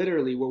Bible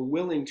literally, were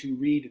willing to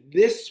read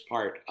this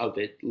part of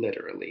it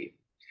literally,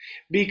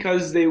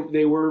 because they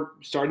were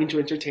starting to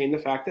entertain the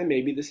fact that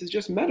maybe this is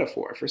just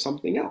metaphor for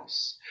something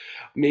else.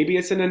 Maybe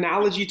it's an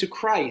analogy to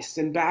Christ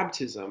and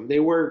baptism. They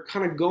were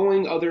kind of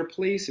going other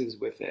places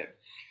with it.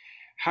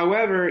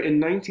 However, in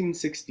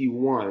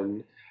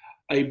 1961,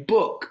 a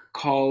book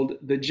called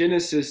The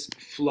Genesis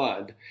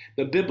Flood,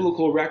 The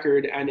Biblical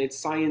Record and Its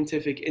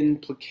Scientific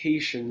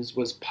Implications,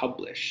 was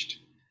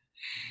published.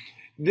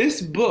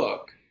 This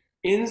book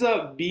ends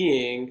up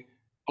being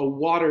a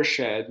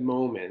watershed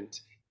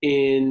moment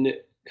in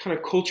kind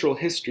of cultural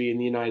history in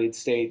the United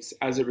States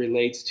as it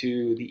relates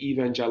to the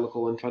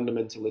evangelical and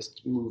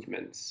fundamentalist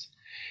movements.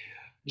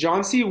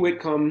 John C.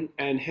 Whitcomb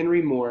and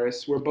Henry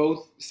Morris were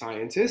both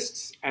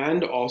scientists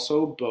and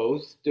also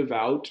both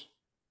devout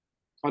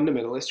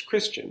fundamentalist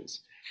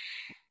Christians.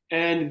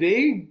 And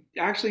they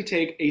actually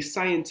take a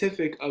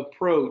scientific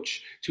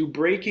approach to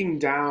breaking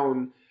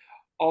down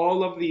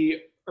all of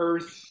the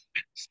earth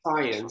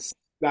science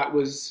that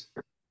was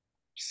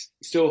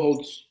still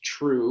holds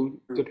true,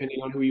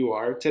 depending on who you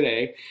are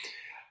today,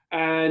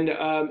 and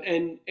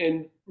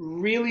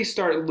really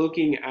start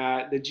looking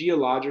at the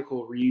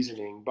geological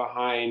reasoning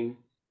behind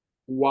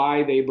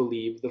why they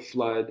believe the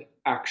flood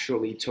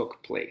actually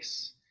took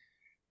place.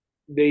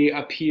 They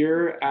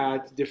appear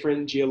at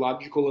different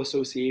geological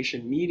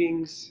association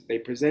meetings. They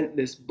present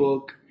this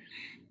book.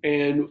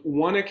 And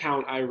one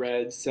account I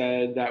read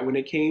said that when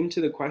it came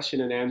to the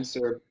question and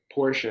answer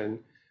portion,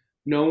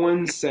 no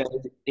one said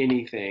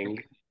anything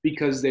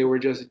because they were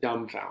just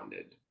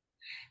dumbfounded.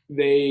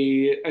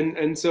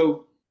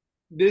 So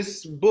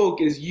this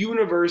book is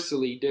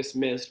universally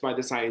dismissed by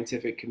the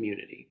scientific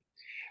community.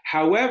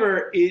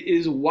 However, it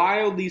is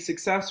wildly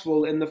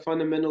successful in the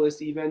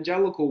fundamentalist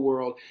evangelical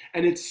world,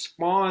 and it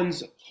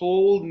spawns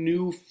whole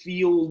new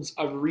fields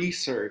of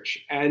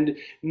research and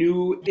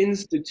new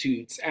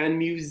institutes and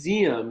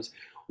museums.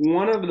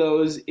 One of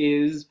those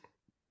is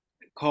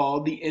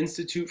called the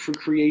Institute for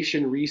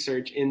Creation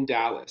Research in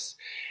Dallas.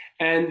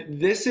 And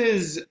this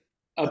is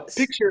a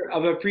picture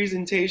of a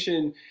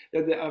presentation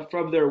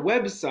from their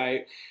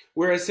website,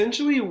 where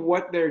essentially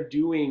what they're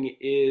doing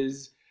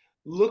is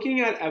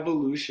looking at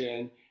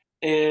evolution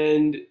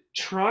and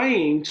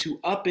trying to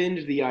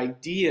upend the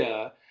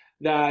idea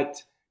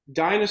that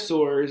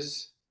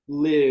dinosaurs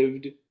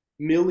lived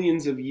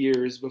millions of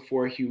years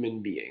before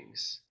human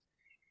beings.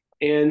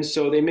 And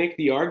so they make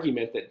the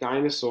argument that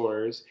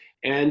dinosaurs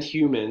and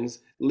humans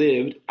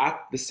lived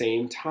at the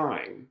same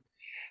time.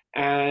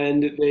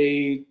 And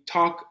they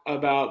talk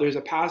about, there's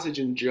a passage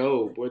in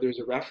Job where there's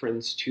a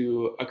reference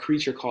to a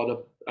creature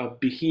called a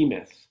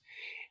behemoth.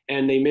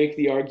 And they make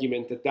the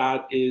argument that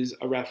that is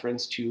a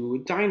reference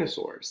to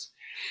dinosaurs.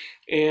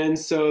 And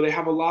so they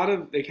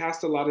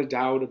cast a lot of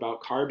doubt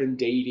about carbon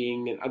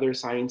dating and other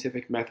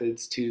scientific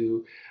methods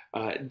to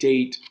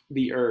date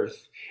the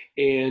Earth,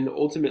 and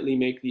ultimately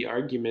make the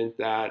argument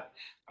that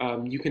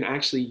you can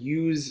actually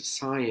use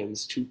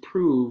science to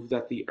prove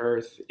that the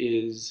Earth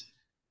is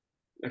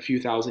a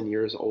few thousand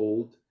years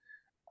old,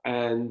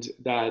 and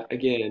that,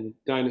 again,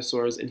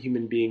 dinosaurs and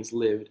human beings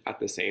lived at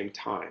the same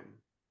time.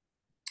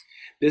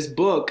 This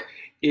book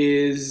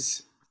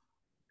is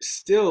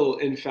still,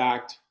 in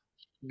fact,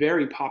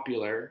 very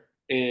popular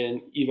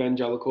in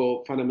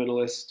evangelical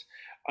fundamentalist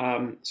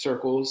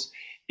circles.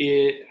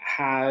 It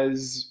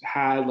has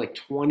had like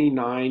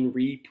 29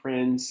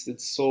 reprints.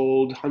 It's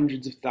sold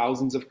hundreds of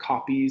thousands of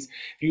copies.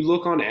 If you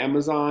look on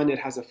Amazon, it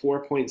has a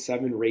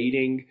 4.7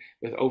 rating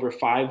with over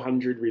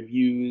 500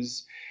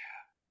 reviews.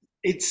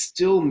 It's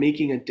still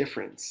making a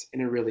difference in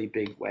a really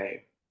big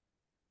way.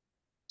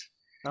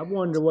 I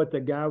wonder what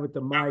the guy with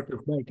the mic is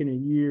making a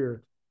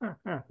year.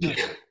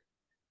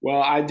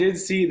 Well, I did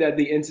see that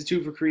the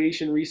Institute for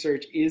Creation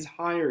Research is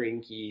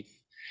hiring, Keith.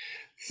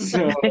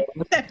 So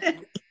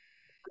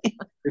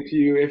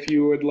if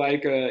you would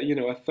like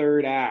a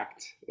third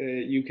act,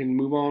 you can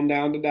move on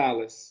down to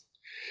Dallas.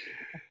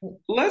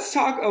 Let's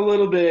talk a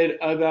little bit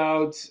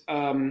about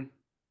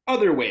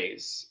other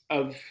ways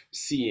of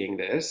seeing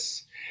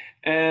this.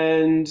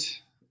 And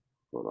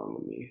hold on,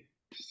 let me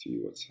see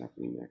what's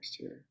happening next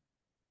here.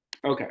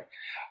 Okay.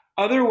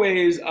 Other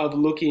ways of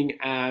looking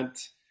at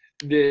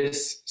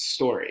this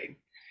story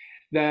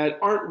that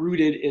aren't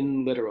rooted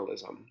in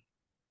literalism.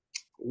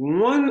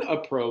 One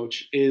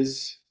approach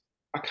is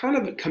a kind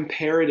of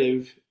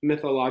comparative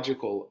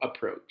mythological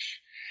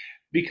approach,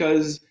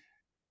 because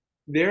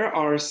there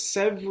are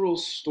several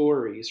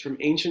stories from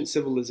ancient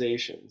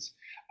civilizations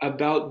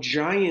about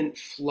giant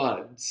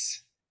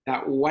floods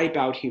that wipe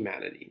out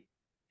humanity.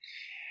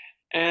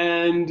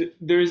 And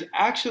there's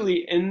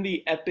actually in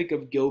the Epic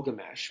of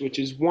Gilgamesh, which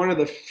is one of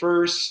the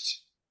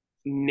first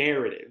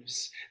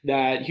narratives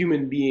that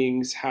human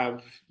beings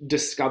have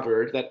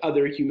discovered, that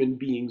other human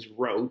beings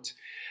wrote,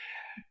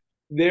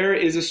 there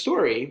is a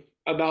story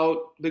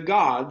about the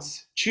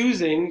gods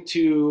choosing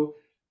to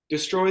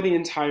destroy the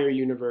entire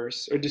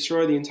universe or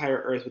destroy the entire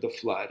earth with a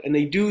flood. And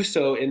they do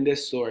so in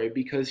this story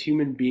because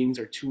human beings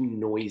are too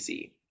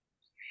noisy.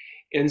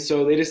 And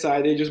so they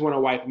decide they just want to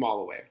wipe them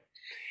all away.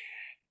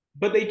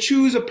 But they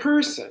choose a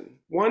person,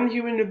 one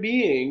human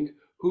being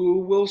who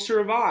will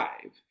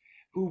survive,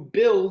 who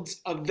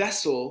builds a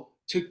vessel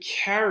to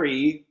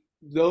carry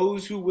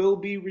those who will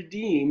be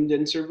redeemed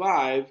and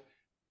survive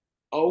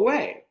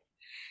away.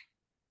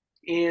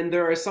 And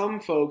there are some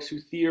folks who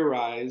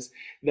theorize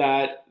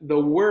that the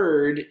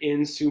word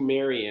in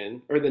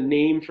Sumerian, or the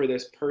name for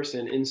this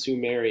person in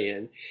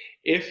Sumerian,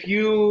 if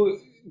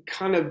you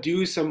kind of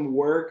do some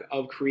work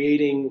of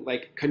creating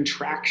like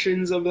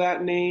contractions of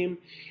that name,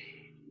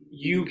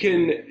 you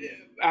can,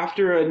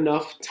 after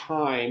enough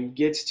time,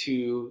 get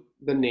to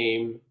the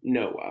name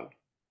Noah.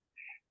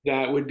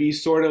 That would be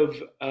sort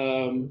of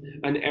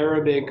an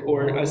Arabic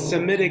or a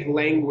Semitic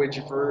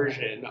language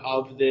version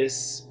of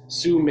this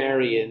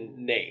Sumerian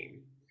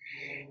name.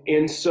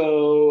 And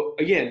so,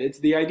 again, it's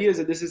the idea is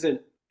that this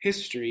isn't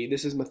history,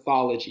 this is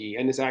mythology,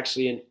 and it's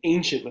actually an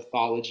ancient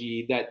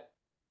mythology that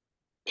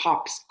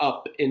pops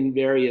up in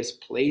various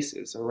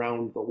places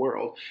around the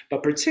world,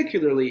 but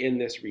particularly in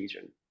this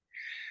region.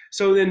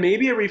 So then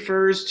maybe it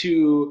refers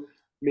to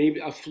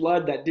maybe a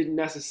flood that didn't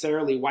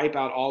necessarily wipe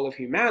out all of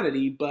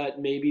humanity, but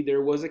maybe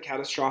there was a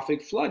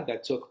catastrophic flood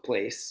that took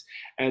place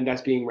and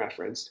that's being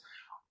referenced.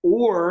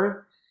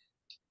 Or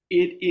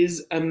it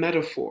is a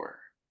metaphor.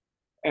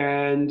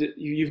 And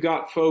you've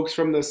got folks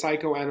from the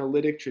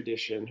psychoanalytic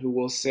tradition who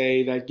will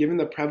say that given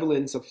the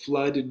prevalence of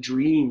flood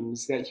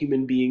dreams that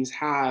human beings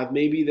have,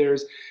 maybe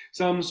there's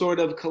some sort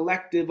of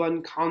collective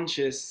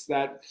unconscious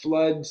that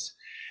floods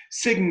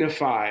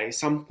signify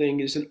something,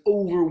 is an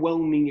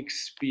overwhelming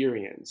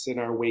experience in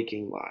our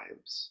waking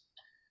lives.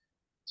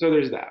 So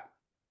there's that.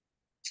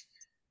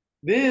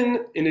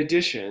 Then, in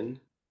addition,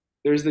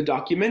 there's the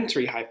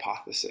documentary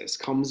hypothesis,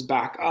 comes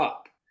back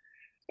up.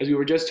 As we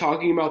were just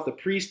talking about the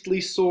priestly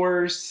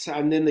source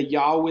and then the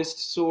Yahwist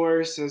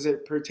source as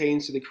it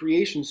pertains to the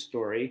creation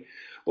story,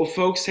 well,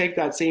 folks take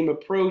that same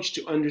approach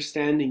to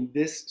understanding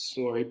this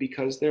story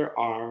because there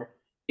are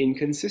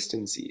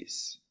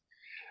inconsistencies.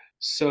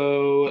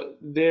 So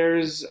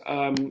there's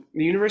the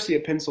University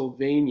of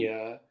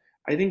Pennsylvania,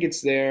 I think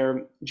it's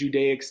their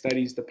Judaic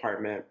Studies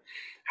department,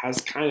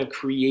 has kind of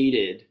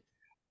created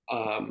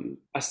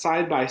a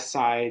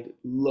side-by-side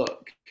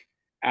look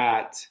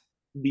at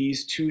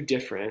these two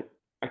different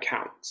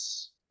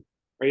accounts.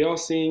 Are y'all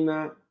seeing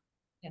that?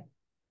 Yeah.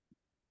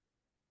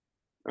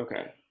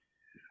 Okay.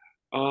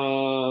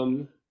 All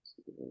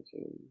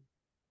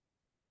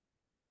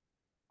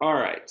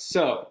right,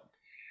 so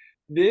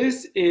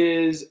this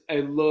is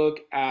a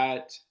look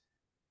at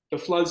the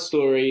flood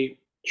story,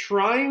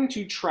 trying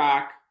to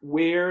track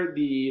where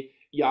the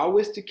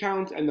Yahwist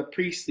account and the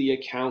priestly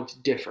account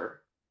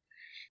differ.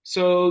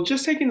 So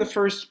just taking the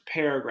first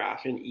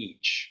paragraph in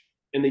each.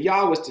 In the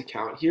Yahwist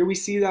account, here we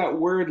see that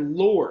word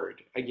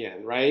Lord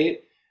again,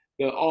 right?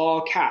 The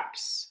all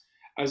caps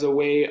as a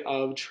way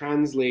of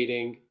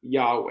translating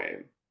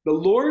Yahweh. The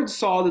Lord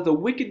saw that the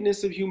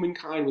wickedness of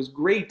humankind was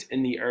great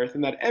in the earth,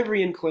 and that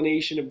every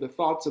inclination of the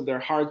thoughts of their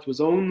hearts was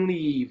only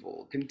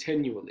evil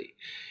continually.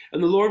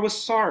 And the Lord was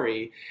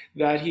sorry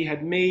that he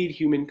had made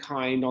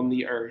humankind on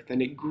the earth,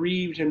 and it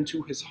grieved him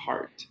to his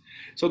heart.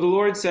 So the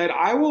Lord said,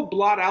 I will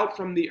blot out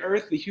from the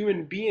earth the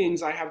human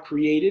beings I have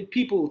created,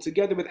 people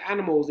together with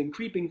animals and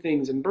creeping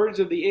things and birds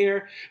of the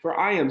air, for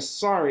I am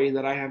sorry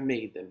that I have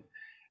made them.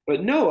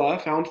 But Noah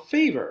found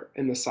favor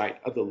in the sight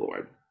of the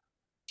Lord.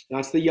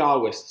 That's the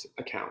Yahwist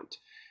account.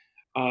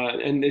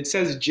 And it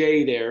says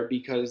J there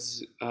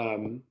because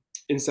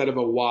instead of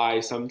a Y,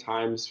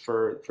 sometimes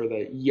for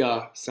the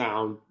Yah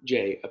sound,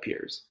 J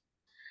appears.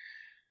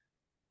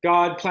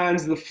 God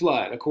plans the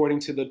flood according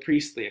to the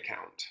priestly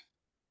account.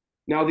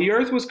 Now the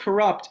earth was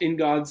corrupt in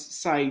God's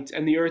sight,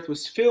 and the earth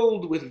was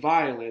filled with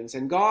violence.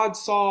 And God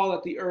saw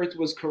that the earth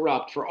was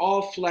corrupt, for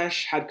all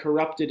flesh had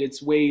corrupted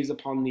its ways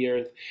upon the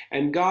earth.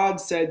 And God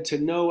said to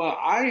Noah,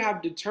 I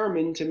have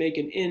determined to make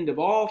an end of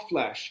all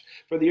flesh,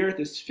 for the earth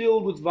is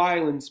filled with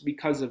violence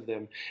because of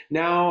them.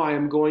 Now I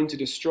am going to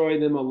destroy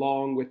them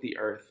along with the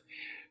earth.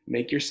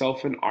 Make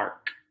yourself an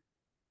ark.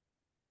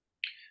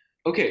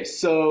 Okay,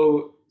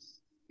 so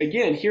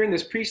again, here in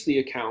this priestly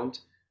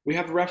account, we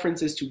have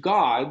references to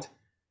God,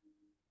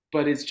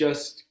 but it's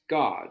just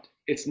God.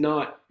 It's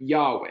not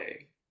Yahweh,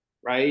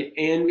 right?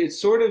 And it's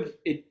sort of,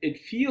 it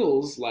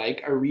feels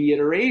like a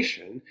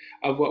reiteration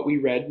of what we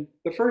read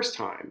the first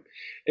time.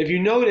 If you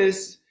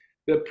notice,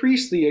 the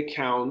priestly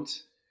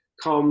account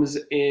comes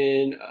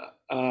in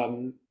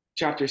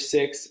chapter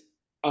 6,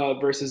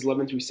 verses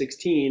 11 through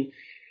 16.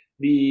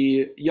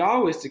 The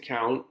Yahwist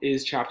account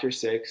is chapter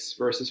 6,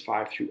 verses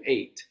 5 through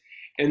 8.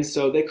 And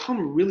so they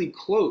come really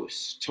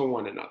close to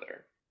one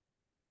another.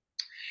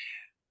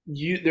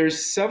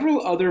 There's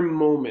several other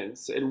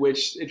moments in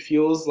which it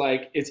feels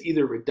like it's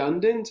either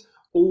redundant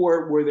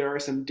or where there are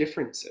some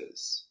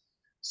differences.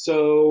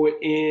 So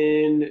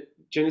in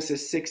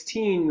Genesis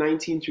 16,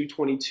 19 through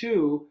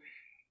 22,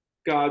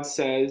 God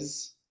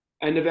says,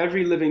 "And of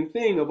every living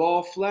thing, of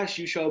all flesh,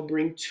 you shall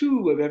bring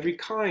two of every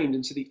kind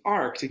into the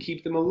ark to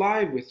keep them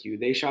alive with you.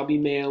 They shall be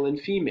male and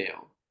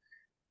female."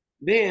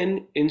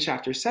 Then in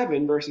chapter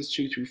 7, verses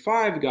 2 through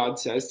 5, God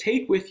says,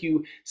 "Take with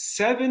you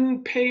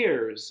 7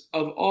 pairs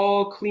of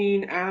all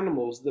clean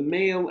animals, the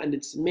male and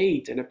its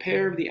mate, and a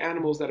pair of the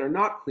animals that are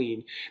not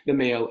clean, the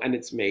male and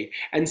its mate,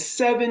 and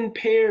 7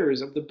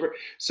 pairs of the birds."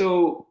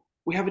 So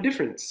we have a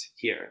difference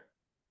here.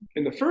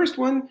 In the first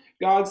one,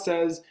 God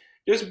says,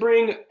 just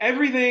bring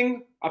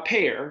everything a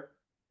pair.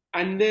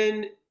 And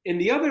then in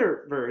the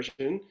other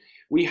version,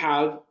 we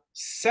have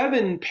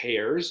 7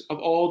 pairs of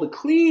all the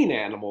clean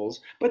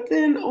animals, but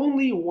then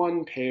only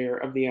 1 pair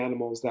of the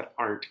animals that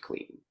aren't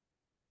clean.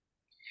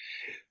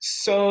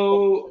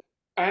 So,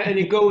 and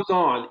it goes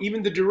on,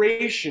 even the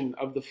duration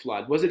of the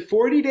flood. Was it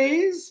 40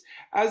 days,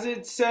 as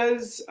it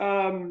says,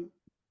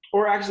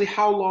 or actually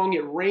how long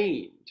it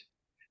rained?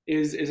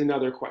 Is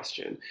another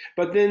question.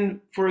 But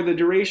then for the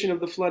duration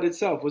of the flood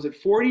itself, was it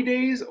 40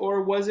 days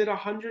or was it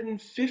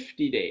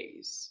 150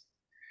 days?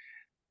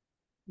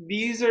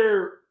 These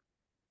are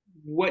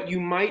what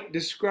you might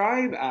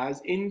describe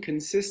as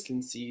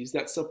inconsistencies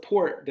that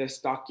support this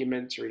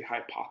documentary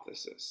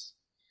hypothesis.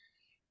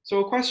 So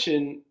a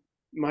question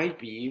might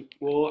be,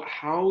 well,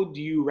 how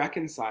do you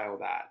reconcile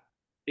that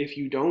if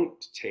you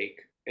don't take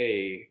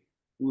a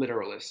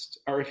literalist,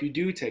 or if you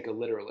do take a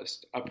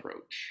literalist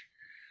approach?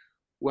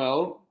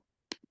 Well,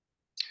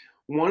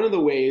 one of the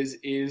ways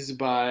is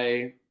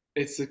by,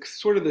 it's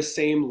sort of the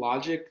same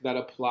logic that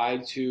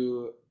applied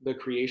to the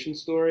creation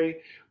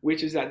story,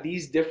 which is that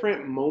these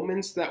different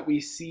moments that we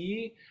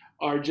see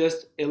are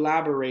just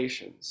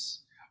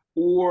elaborations,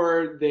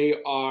 or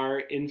they are,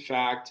 in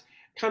fact,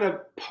 kind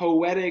of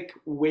poetic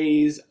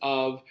ways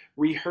of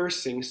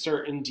rehearsing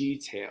certain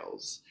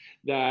details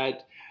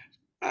that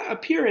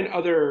appear in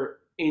other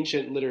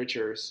ancient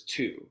literatures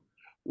too,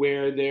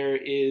 where there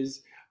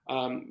is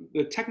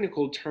the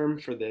technical term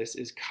for this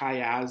is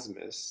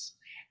chiasmus,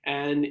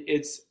 and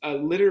it's a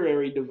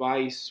literary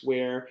device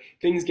where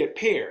things get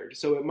paired.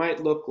 So it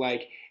might look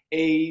like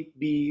A,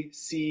 B,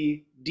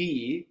 C,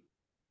 D,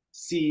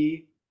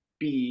 C,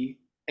 B,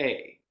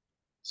 A,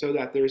 so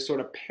that there's sort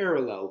of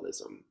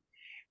parallelism.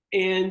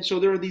 And so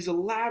there are these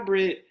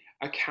elaborate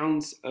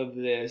accounts of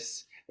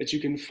this that you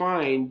can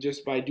find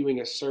just by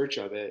doing a search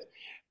of it,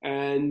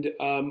 and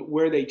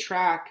where they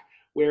track,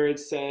 where it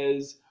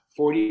says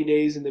 40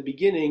 days in the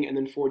beginning and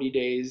then 40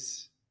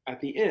 days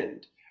at the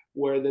end,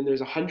 where then there's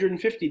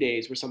 150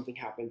 days where something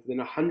happens, then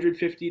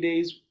 150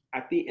 days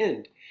at the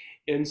end.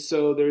 And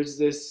so there's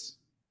this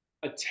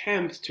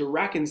attempt to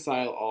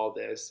reconcile all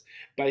this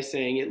by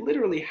saying it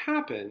literally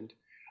happened,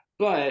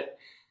 but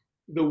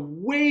the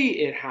way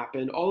it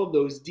happened, all of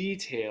those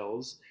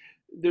details,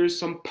 there's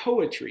some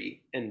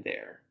poetry in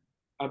there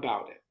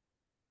about it.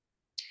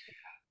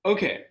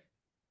 Okay,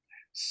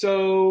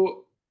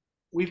 so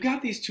we've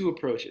got these two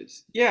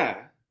approaches.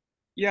 Yeah,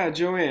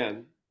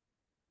 Joanne.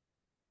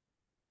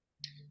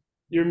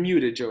 You're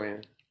muted,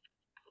 Joanne.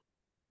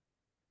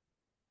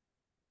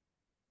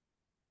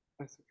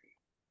 That's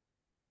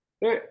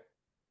okay.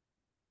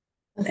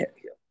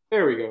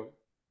 There we go.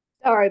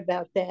 Sorry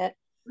about that.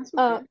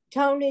 Okay.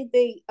 Tony,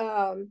 the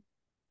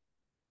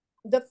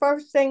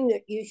first thing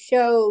that you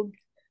showed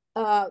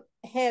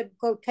had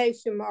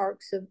quotation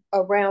marks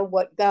around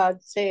what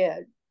God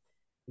said.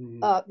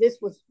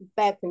 This was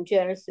back in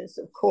Genesis,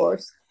 of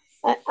course.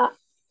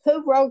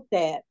 Who wrote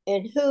that,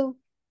 and who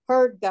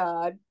heard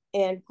God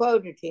and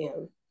quoted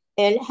him,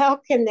 and how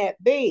can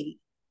that be?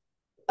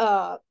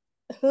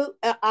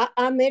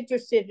 I'm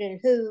interested in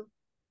who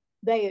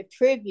they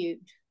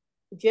attribute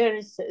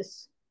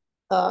Genesis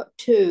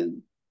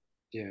to.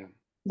 Yeah.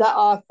 The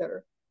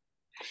author,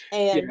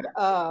 and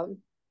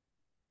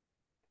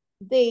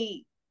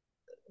the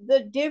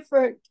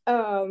different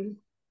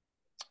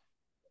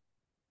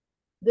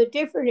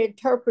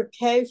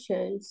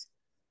interpretations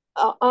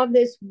on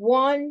this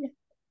one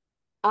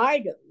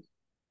item,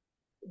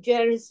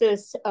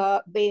 Genesis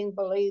being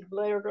believed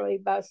literally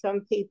by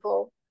some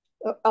people,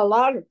 a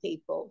lot of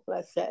people,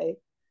 let's say,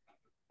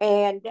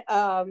 and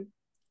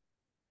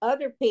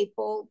other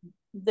people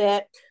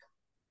that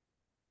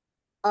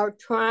are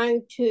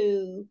trying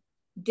to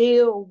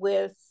deal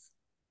with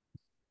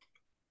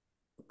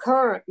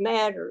current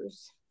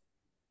matters,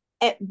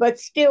 but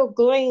still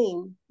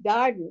glean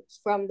guidance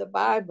from the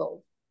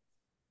Bible.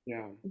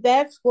 Yeah.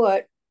 That's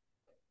what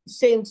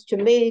seems to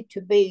me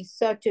to be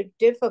such a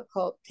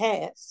difficult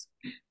task.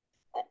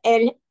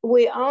 And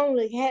we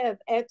only have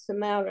X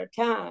amount of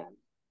time.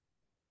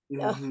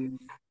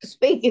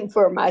 Speaking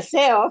for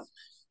myself,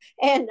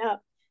 and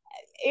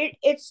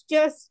it's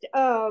just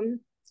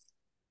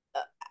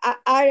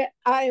I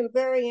am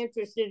very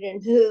interested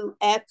in who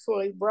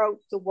actually wrote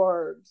the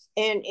words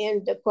and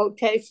in the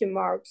quotation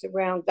marks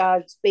around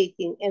God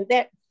speaking, and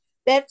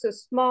that's a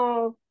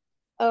small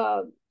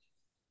uh,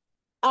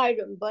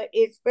 item, but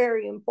it's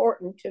very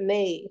important to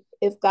me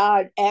if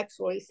God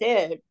actually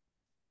said.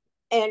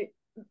 And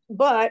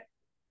but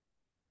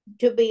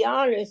to be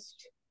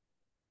honest,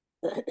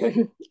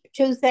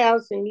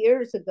 2,000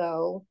 years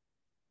ago,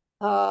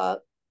 uh,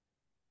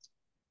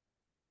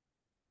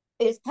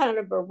 is kind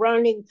of a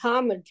running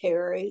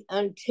commentary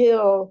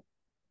until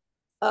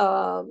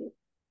um,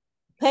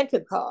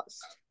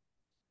 Pentecost.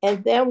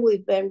 And then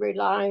we've been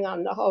relying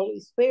on the Holy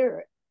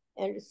Spirit.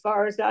 And as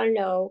far as I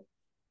know,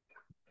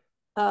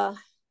 uh,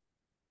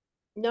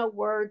 no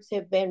words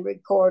have been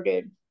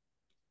recorded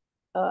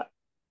uh,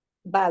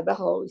 by the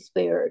Holy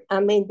Spirit. I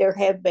mean, there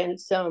have been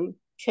some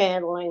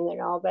channeling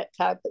and all that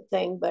type of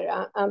thing, but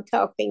I'm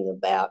talking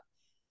about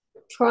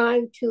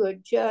trying to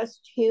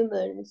adjust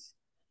humans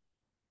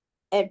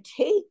and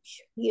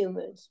teach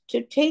humans,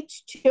 to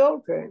teach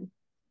children.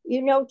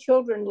 You know,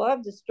 children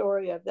love the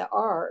story of the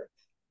ark,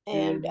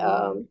 and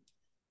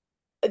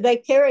they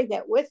carry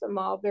that with them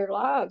all their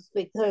lives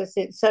because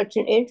it's such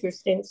an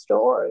interesting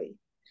story.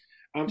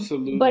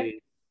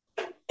 Absolutely.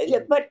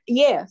 But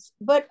yes,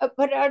 but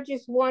I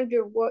just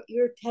wonder what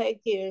your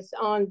take is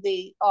on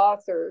the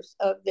authors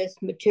of this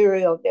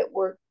material that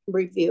we're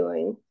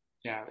reviewing.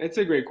 Yeah, it's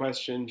a great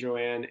question,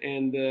 Joanne.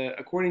 And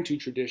according to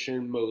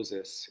tradition,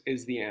 Moses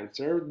is the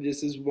answer.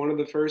 This is one of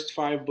the first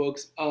 5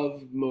 books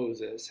of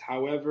Moses.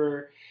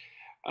 However,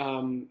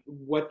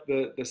 what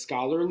the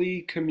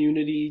scholarly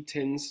community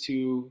tends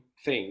to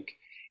think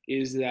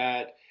is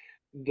that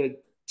the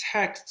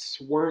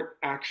texts weren't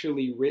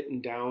actually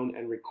written down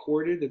and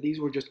recorded, that these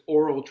were just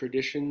oral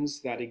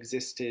traditions that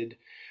existed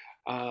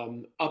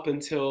up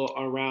until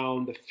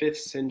around the 5th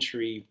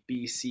century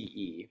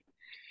BCE.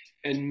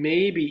 And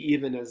maybe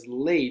even as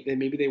late, then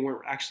maybe they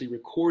weren't actually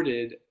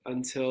recorded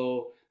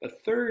until the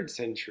 3rd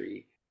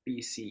century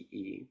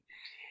BCE.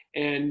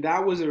 And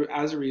that was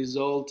as a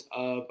result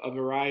of a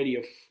variety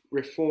of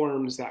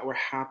reforms that were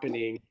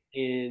happening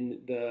in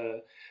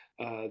the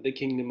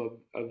kingdom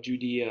of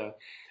Judea,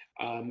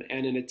 and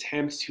an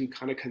attempt to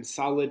kind of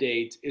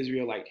consolidate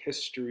Israelite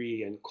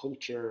history and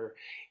culture.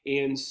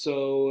 And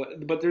so,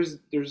 but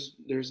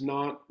there's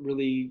not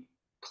really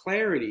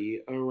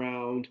clarity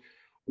around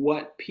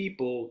what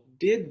people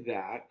did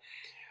that.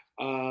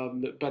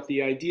 But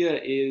the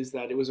idea is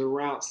that it was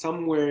around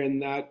somewhere in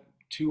that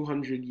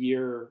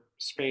 200-year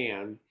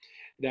span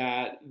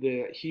that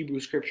the Hebrew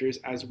scriptures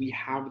as we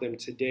have them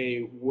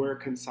today were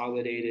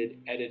consolidated,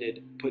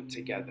 edited, put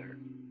together.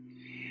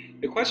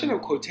 The question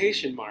of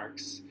quotation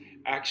marks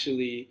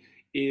actually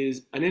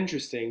is an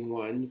interesting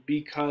one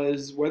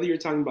because whether you're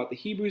talking about the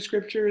Hebrew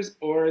scriptures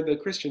or the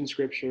Christian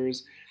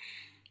scriptures,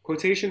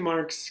 quotation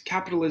marks,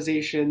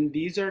 capitalization,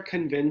 these are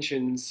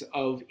conventions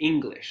of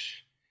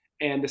English.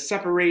 And the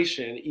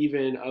separation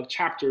even of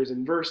chapters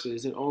and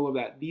verses and all of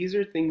that, these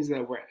are things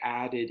that were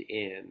added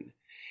in.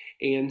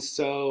 And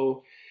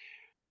so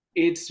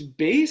it's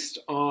based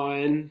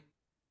on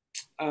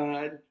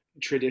uh,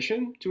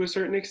 tradition to a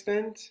certain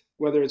extent,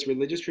 whether it's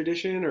religious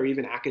tradition or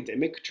even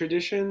academic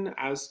tradition,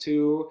 as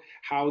to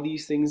how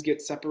these things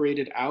get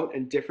separated out,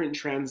 and different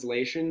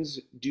translations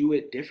do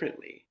it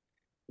differently.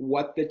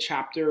 What the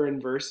chapter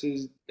and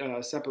verses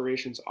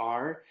separations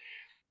are,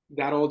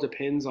 that all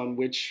depends on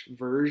which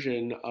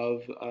version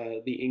of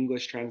the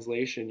English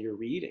translation you're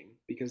reading,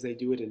 because they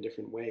do it in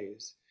different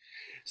ways.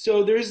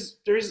 So there's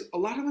a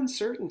lot of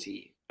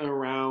uncertainty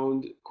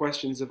around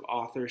questions of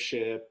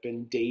authorship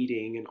and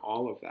dating and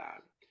all of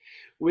that,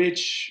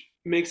 which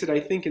makes it, I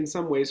think, in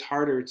some ways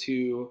harder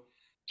to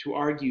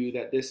argue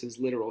that this is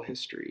literal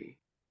history.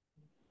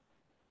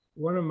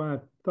 One of my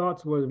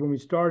thoughts was when we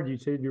started, you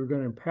said you were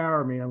going to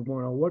empower me. I'm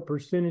going, oh, what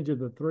percentage of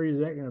the three is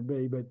that going to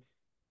be? But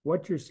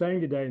what you're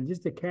saying today, and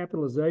just the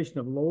capitalization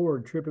of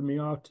Lord tripping me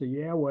off to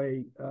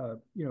Yahweh,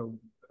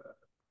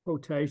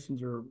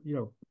 quotations, or,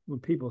 when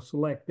people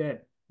select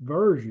that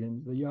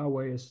version, the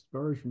Yahwehist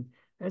version,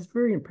 that's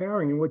very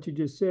empowering. And what you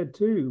just said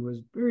too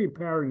was very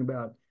empowering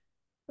about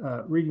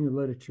reading the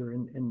literature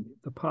and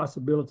the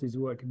possibilities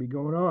of what could be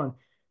going on.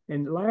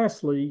 And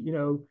lastly,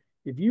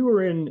 if you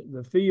were in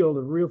the field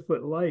of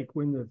Reelfoot Lake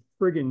when the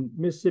friggin'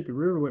 Mississippi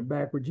River went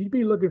backwards, you'd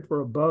be looking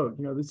for a boat.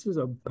 This is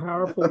a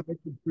powerful,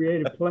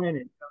 creative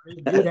planet.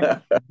 It did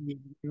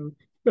happen.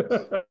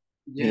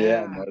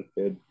 Yeah, no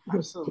good.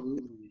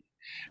 Absolutely.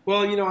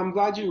 Well, I'm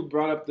glad you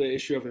brought up the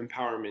issue of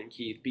empowerment,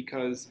 Keith,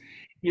 because,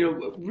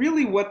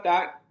 really what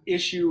that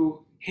issue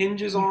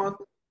hinges on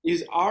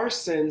is our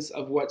sense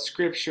of what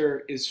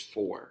Scripture is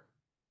for.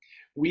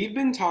 We've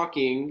been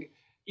talking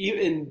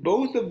in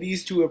both of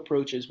these two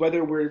approaches,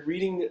 whether we're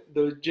reading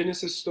the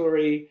Genesis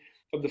story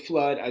of the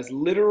flood as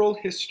literal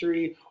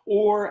history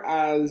or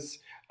as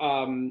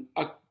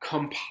a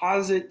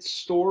composite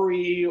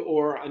story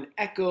or an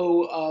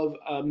echo of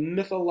a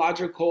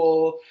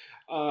mythological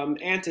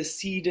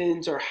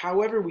antecedent, or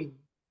however we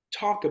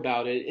talk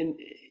about it.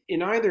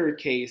 In either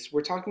case,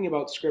 we're talking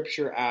about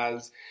Scripture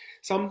as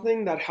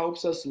something that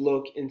helps us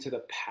look into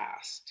the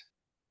past,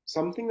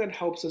 something that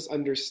helps us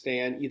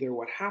understand either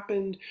what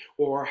happened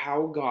or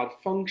how God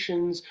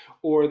functions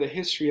or the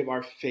history of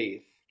our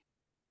faith.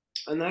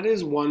 And that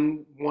is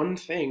one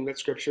thing that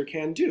Scripture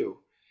can do.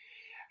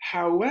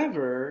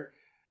 However,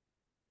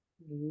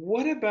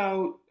 what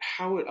about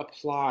how it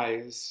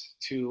applies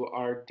to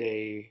our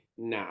day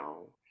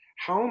now?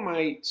 How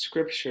might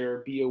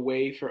Scripture be a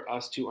way for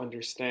us to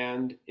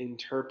understand,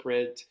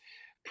 interpret,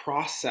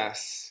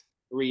 process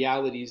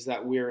realities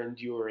that we're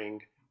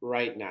enduring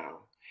right now?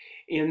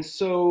 And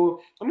so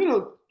I'm going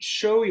to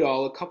show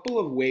y'all a couple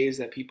of ways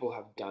that people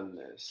have done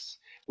this,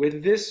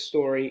 with this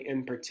story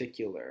in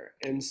particular.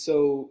 And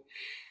so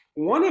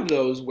one of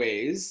those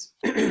ways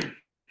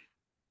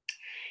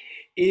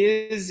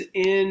is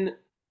in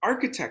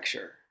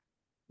architecture.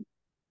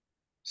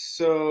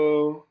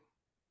 So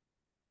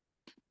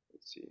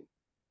let's see.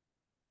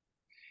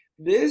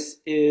 This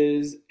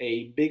is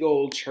a big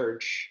old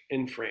church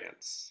in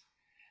France.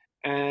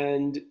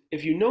 And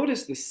if you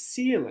notice the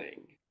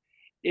ceiling,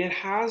 it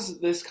has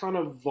this kind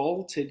of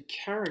vaulted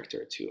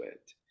character to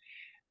it.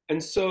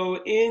 And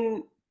so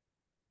in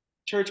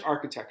church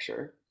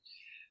architecture,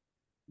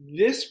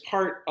 this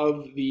part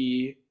of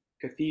the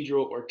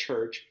cathedral or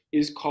church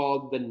is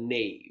called the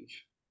nave.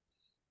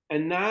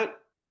 And that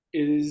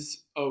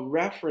is a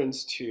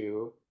reference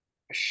to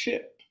a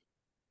ship.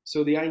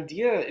 So the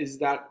idea is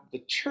that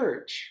the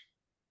church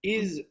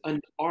is an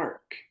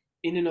ark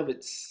in and of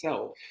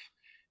itself,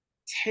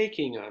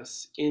 taking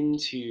us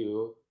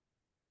into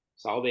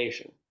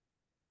salvation.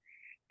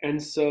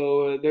 And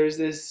so there's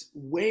this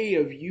way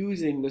of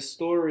using the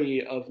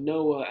story of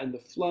Noah and the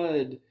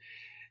flood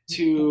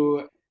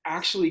to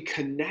actually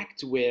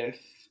connect with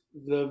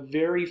the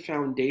very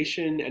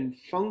foundation and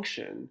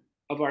function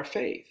of our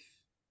faith.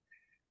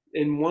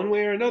 In one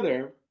way or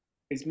another,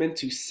 it's meant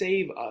to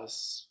save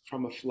us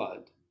from a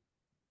flood.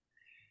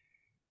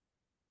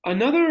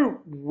 Another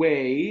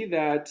way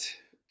that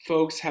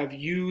folks have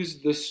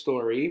used the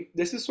story,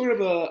 this is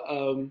sort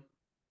of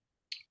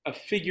a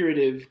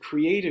figurative,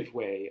 creative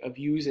way of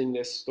using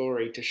this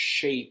story to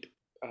shape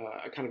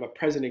a kind of a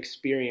present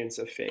experience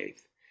of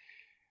faith.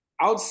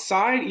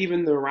 Outside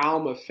even the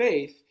realm of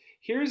faith,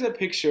 here's a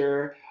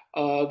picture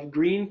of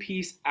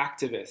Greenpeace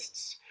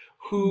activists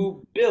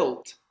who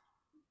built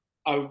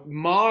a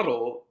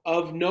model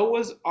of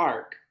Noah's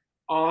Ark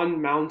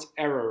on Mount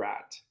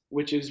Ararat,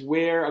 which is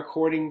where,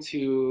 according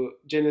to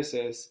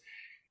Genesis,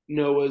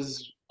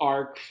 Noah's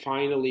Ark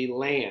finally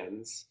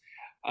lands,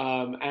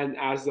 and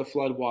as the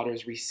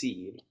floodwaters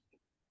recede.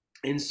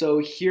 And so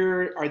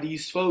here are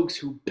these folks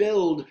who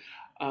build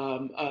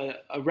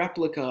a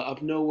replica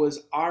of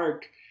Noah's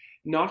Ark,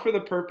 not for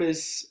the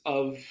purpose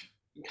of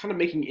kind of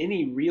making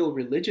any real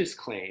religious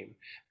claim,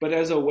 but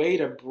as a way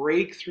to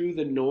break through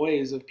the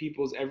noise of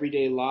people's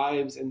everyday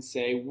lives and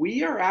say,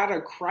 we are at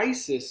a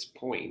crisis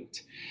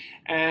point,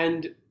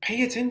 and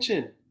pay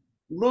attention.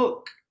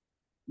 Look,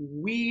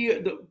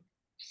 the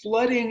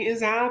flooding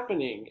is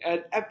happening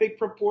at epic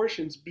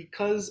proportions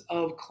because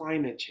of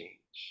climate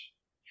change.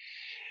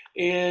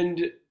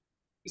 And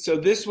so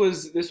this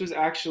was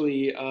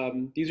actually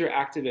these are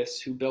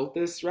activists who built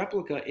this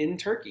replica in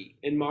Turkey,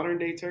 in modern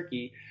day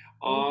Turkey,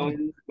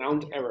 on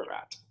Mount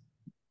Ararat.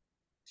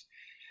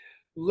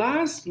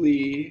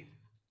 Lastly,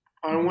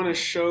 I want to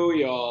show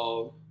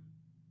y'all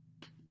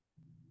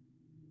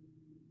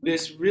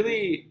this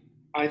really,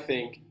 I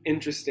think,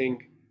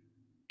 interesting,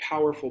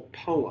 powerful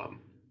poem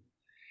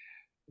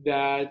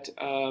that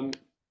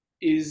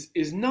is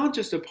not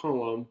just a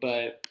poem,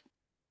 but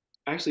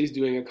actually is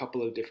doing a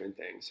couple of different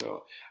things.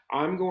 So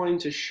I'm going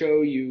to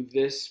show you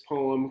this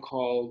poem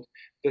called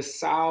 "The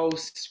Sow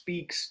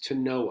Speaks to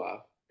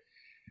Noah"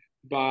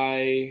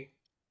 by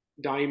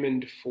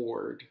Diamond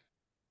Ford.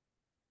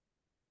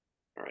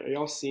 All right, are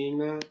y'all seeing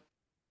that?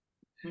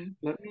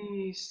 Let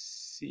me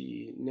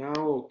see.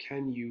 Now,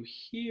 can you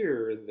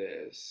hear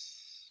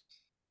this?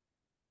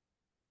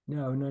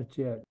 No, not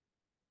yet.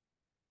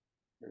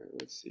 All right,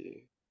 let's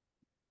see.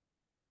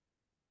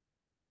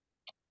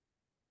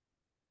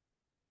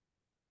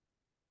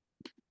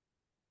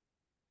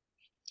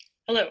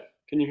 Hello.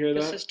 Can you hear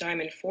that? This is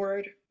Diamond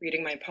Ford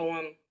reading my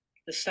poem,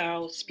 The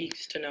Sow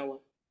Speaks to Noah.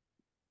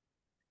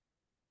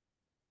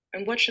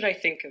 And what should I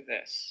think of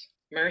this?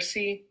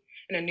 Mercy,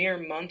 in a near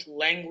month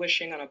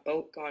languishing on a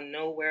boat gone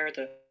nowhere,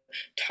 the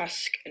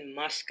tusk and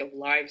musk of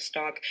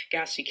livestock,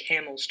 gassy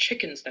camels,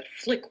 chickens that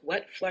flick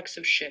wet flecks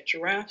of shit,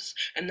 giraffes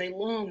and they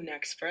long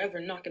necks forever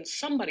knocking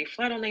somebody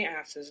flat on their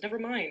asses, never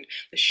mind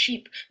the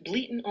sheep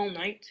bleating all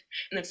night,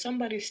 and that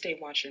somebody stay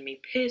watching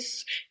me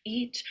piss,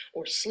 eat,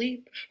 or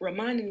sleep,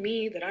 reminding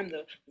me that I'm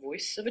the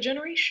voice of a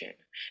generation,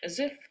 as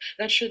if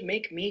that should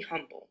make me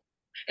humble.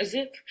 As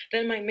if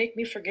that might make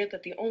me forget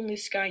that the only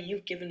sky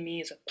you've given me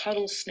is a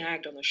puddle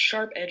snagged on the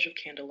sharp edge of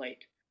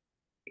candlelight.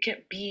 It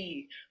can't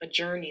be a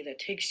journey that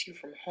takes you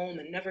from home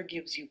and never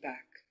gives you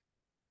back.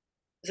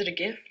 Is it a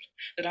gift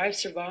that I've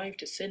survived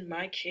to send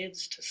my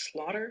kids to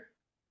slaughter?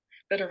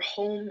 Better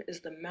home is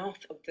the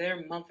mouth of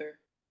their mother.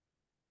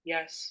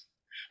 Yes,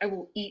 I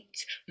will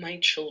eat my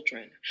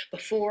children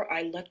before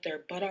I let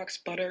their buttocks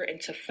butter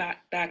into fat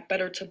back,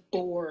 better to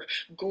gore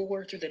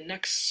through the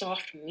next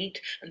soft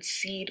meat and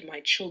seed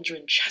my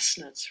children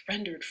chestnuts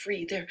rendered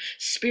free, their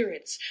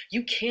spirits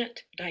you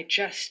can't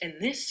digest, and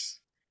this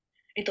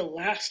ain't the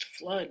last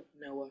flood,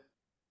 Noah.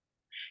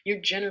 Your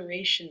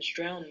generations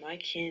drown my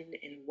kin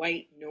in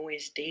white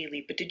noise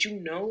daily. But did you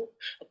know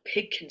a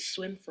pig can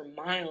swim for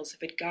miles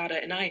if it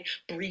gotta? And I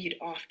breed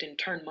often,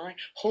 turn my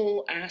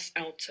whole ass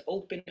out to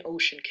open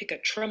ocean, kick a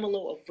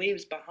tremolo of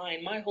waves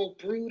behind. My whole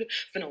brood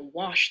finna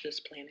wash this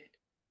planet.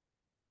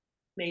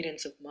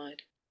 Maidens of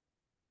mud.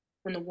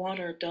 When the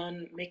water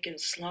done making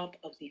slop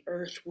of the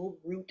earth, we'll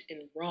root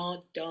in raw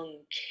dung,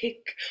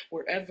 kick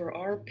wherever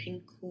our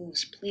pink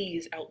hooves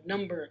please,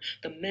 outnumber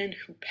the men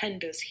who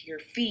penned us here,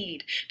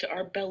 feed to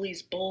our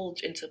bellies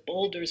bulge into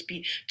boulders,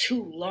 be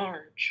too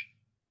large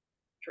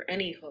for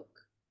any hook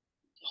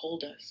to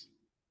hold us.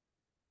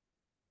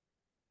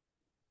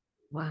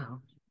 Wow.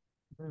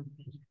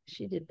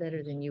 She did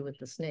better than you with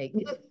the snake.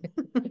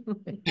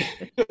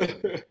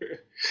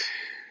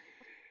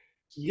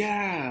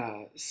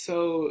 Yeah,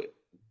 so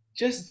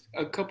just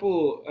a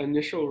couple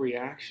initial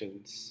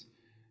reactions.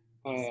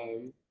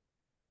 Um,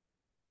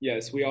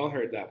 yes, we all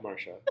heard that,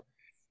 Marcia.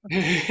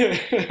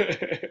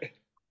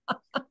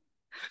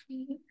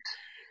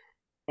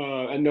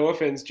 And no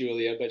offense,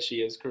 Julia, but she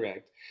is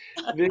correct.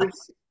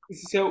 This,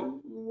 so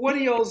what are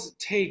y'all's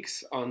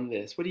takes on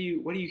this? What are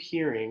you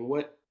hearing?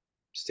 What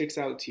sticks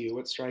out to you?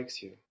 What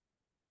strikes you?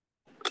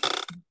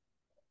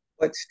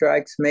 What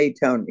strikes me,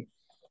 Tony,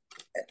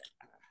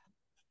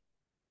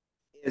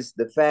 is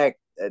the fact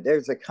that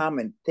there's a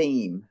common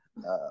theme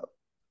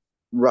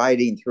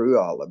riding through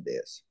all of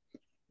this.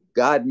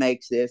 God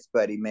makes this,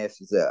 but he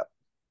messes up.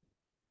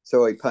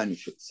 So he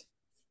punishes.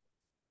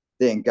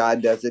 Then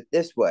God does it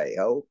this way.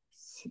 Oh,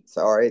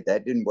 sorry,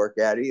 that didn't work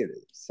out either.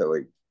 So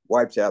he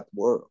wipes out the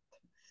world.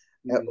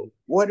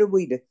 What are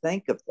we to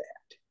think of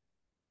that?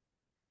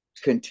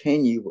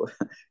 Continuing.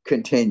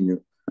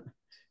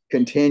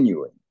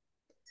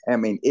 I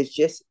mean, it's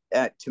just,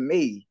 to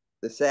me,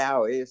 the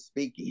sow is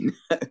speaking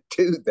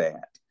to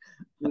that,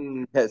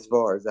 as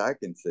far as I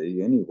can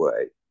see,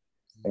 anyway.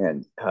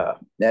 And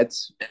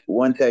that's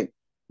one thing.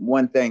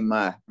 One thing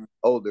my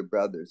older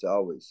brothers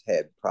always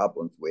had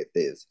problems with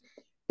is,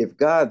 if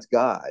God's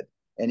God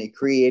and he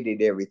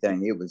created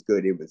everything, it was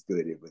good, it was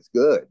good, it was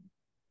good.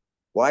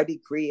 Why did he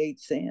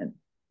create sin?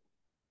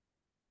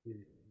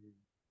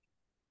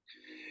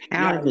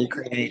 How did he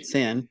create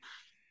sin?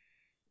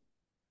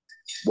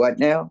 What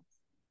now?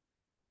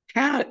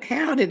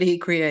 How did he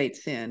create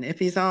sin? If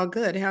he's all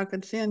good, how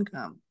could sin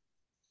come?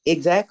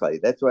 Exactly.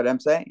 That's what I'm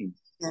saying.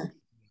 Yeah.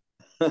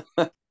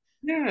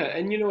 Yeah,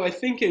 and I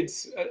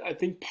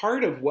think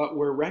part of what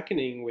we're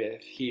reckoning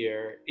with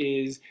here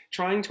is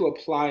trying to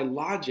apply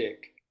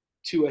logic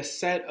to a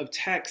set of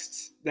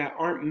texts that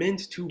aren't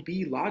meant to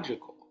be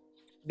logical.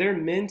 They're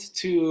meant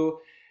to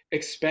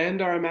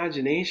expand our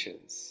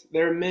imaginations.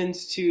 They're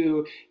meant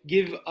to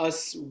give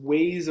us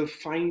ways of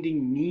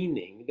finding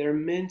meaning. They're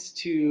meant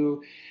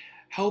to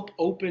help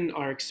open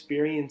our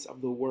experience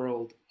of the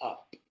world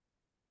up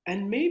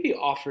and maybe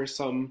offer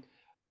some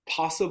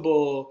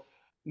possible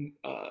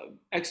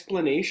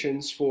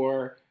explanations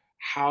for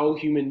how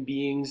human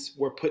beings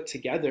were put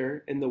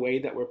together in the way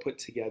that we're put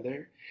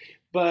together.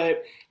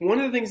 But one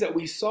of the things that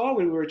we saw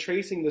when we were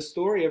tracing the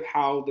story of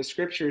how the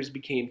scriptures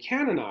became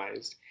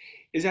canonized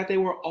is that they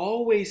were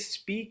always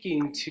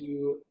speaking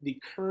to the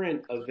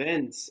current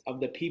events of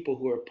the people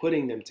who are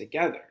putting them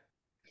together.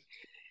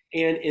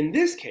 And in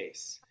this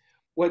case,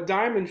 what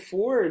Diamond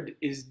Ford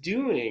is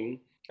doing,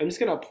 I'm just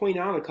going to point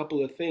out a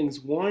couple of things.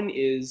 One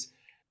is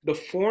the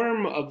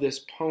form of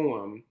this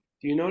poem.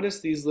 Do you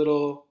notice these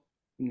little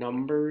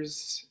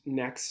numbers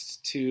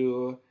next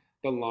to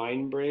the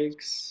line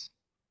breaks?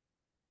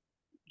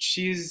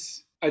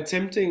 She's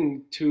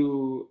attempting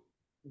to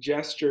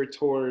gesture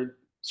toward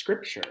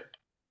scripture.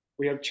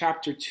 We have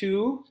chapter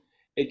 2.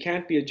 It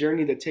can't be a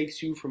journey that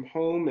takes you from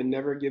home and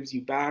never gives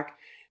you back.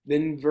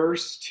 Then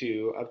verse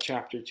 2 of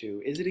chapter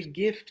 2. Is it a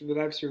gift that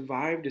I've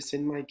survived to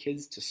send my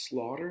kids to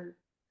slaughter?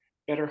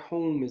 Better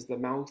home is the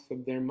mouth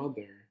of their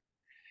mother.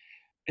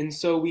 And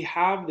so we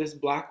have this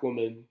black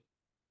woman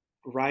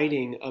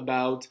writing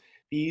about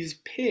these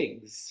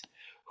pigs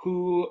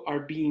who are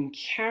being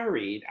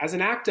carried as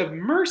an act of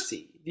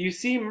mercy. Do you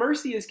see?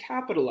 Mercy is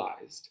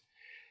capitalized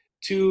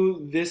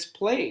to this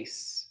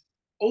place,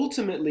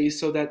 ultimately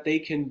so that they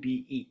can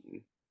be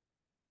eaten.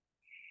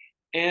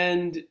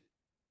 And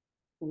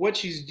what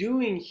she's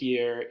doing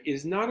here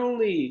is not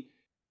only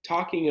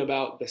talking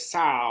about the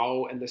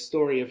sow and the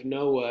story of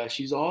Noah,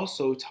 she's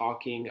also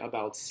talking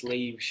about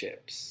slave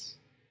ships.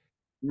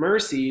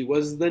 Mercy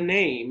was the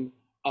name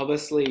of a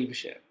slave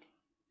ship.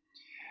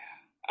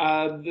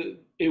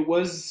 It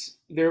was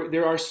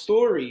there are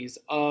stories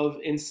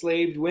of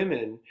enslaved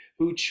women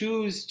who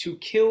choose to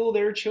kill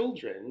their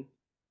children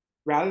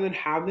rather than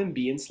have them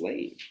be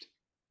enslaved.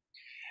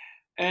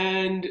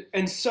 And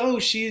so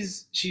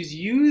she's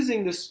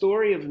using the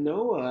story of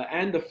Noah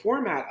and the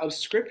format of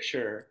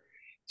scripture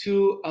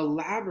to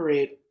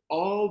elaborate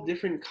all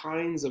different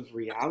kinds of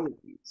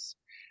realities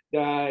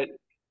that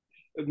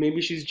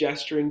maybe she's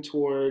gesturing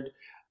toward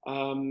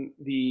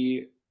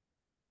the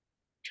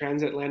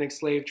transatlantic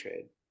slave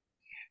trade.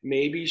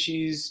 Maybe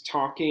she's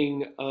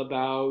talking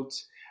about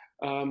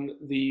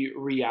the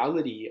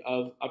reality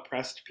of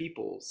oppressed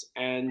peoples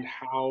and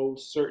how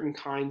certain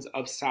kinds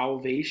of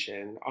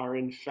salvation are,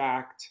 in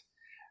fact,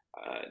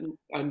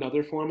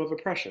 another form of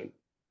oppression.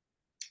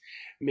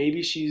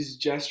 Maybe she's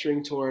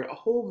gesturing toward a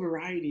whole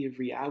variety of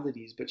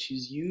realities, but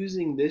she's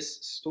using this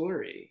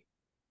story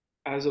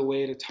as a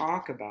way to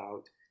talk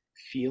about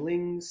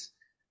feelings,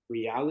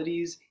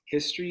 realities,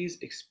 histories,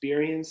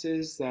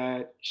 experiences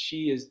that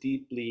she is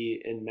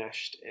deeply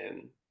enmeshed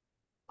in.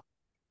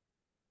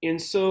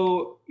 And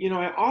so,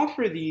 I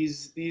offer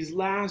these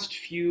last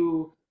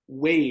few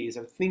ways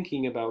of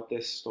thinking about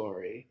this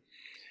story,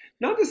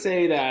 not to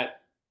say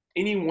that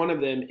any one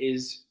of them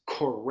is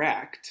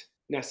correct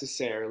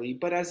necessarily,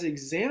 but as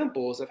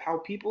examples of how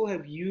people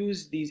have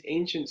used these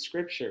ancient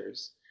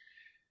scriptures,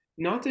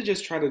 not to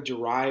just try to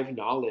derive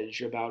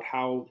knowledge about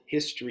how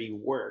history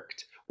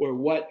worked or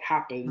what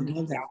happened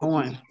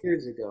thousands of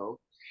years ago,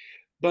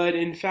 but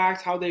in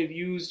fact, how they've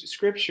used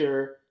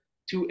scripture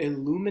to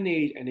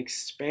illuminate and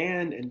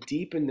expand and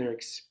deepen their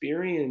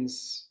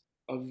experience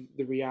of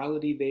the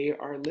reality they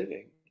are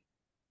living.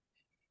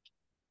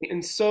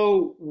 And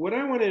so, what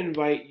I want to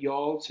invite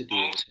y'all to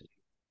do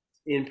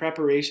in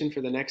preparation for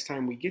the next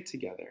time we get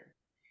together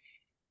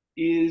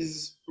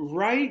is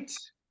write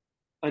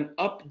an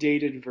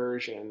updated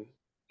version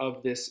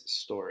of this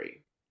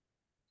story.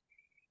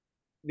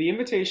 The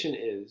invitation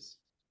is,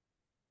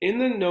 in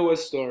the Noah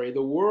story,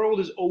 the world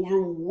is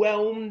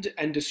overwhelmed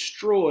and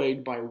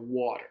destroyed by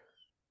water.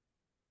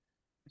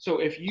 So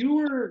if you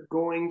were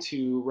going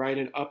to write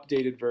an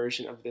updated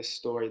version of this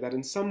story that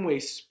in some way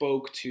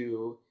spoke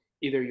to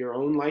either your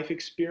own life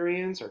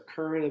experience or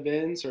current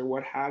events or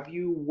what have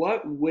you,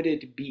 what would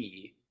it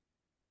be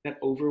that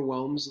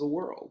overwhelms the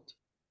world?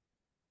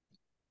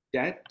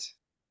 Debt?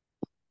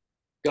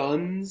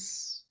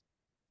 Guns?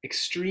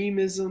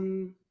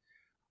 Extremism?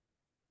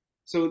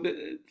 So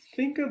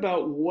think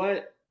about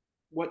what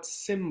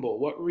symbol,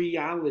 what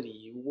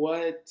reality,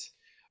 what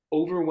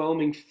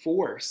overwhelming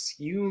force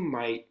you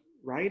might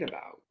write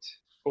about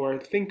or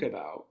think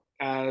about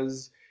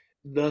as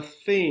the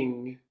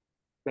thing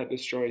that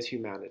destroys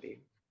humanity.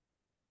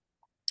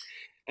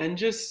 And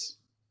just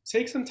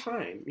take some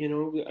time,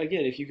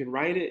 again, if you can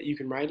write it, you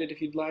can write it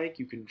if you'd like,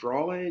 you can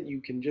draw it,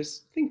 you can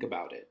just think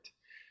about it.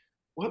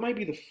 What might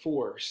be the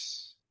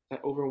force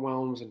that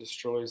overwhelms and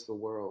destroys the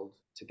world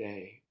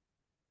today?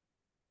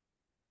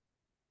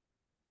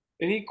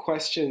 Any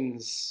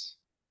questions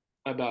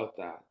about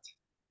that?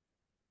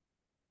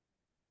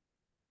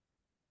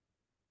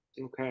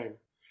 Okay.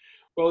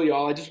 Well,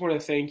 y'all, I just want to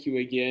thank you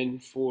again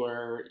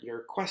for your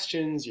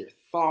questions, your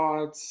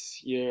thoughts,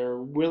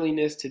 your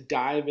willingness to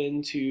dive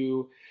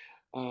into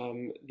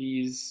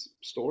these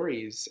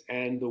stories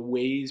and the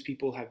ways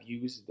people have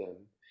used them.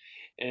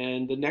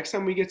 And the next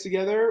time we get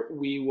together,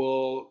 we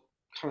will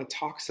kind of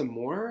talk some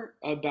more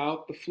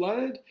about the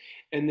flood,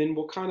 and then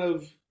we'll kind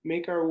of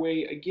make our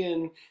way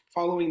again,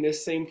 following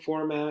this same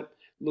format,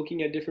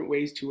 looking at different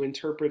ways to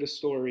interpret a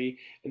story,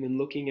 and then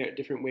looking at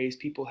different ways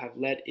people have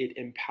let it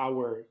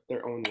empower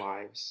their own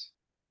lives.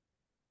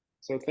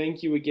 So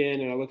thank you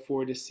again, and I look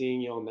forward to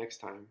seeing you all next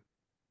time.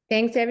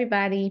 Thanks,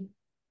 everybody.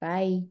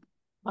 Bye.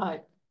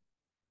 Bye.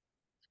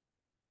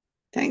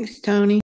 Thanks, Tony.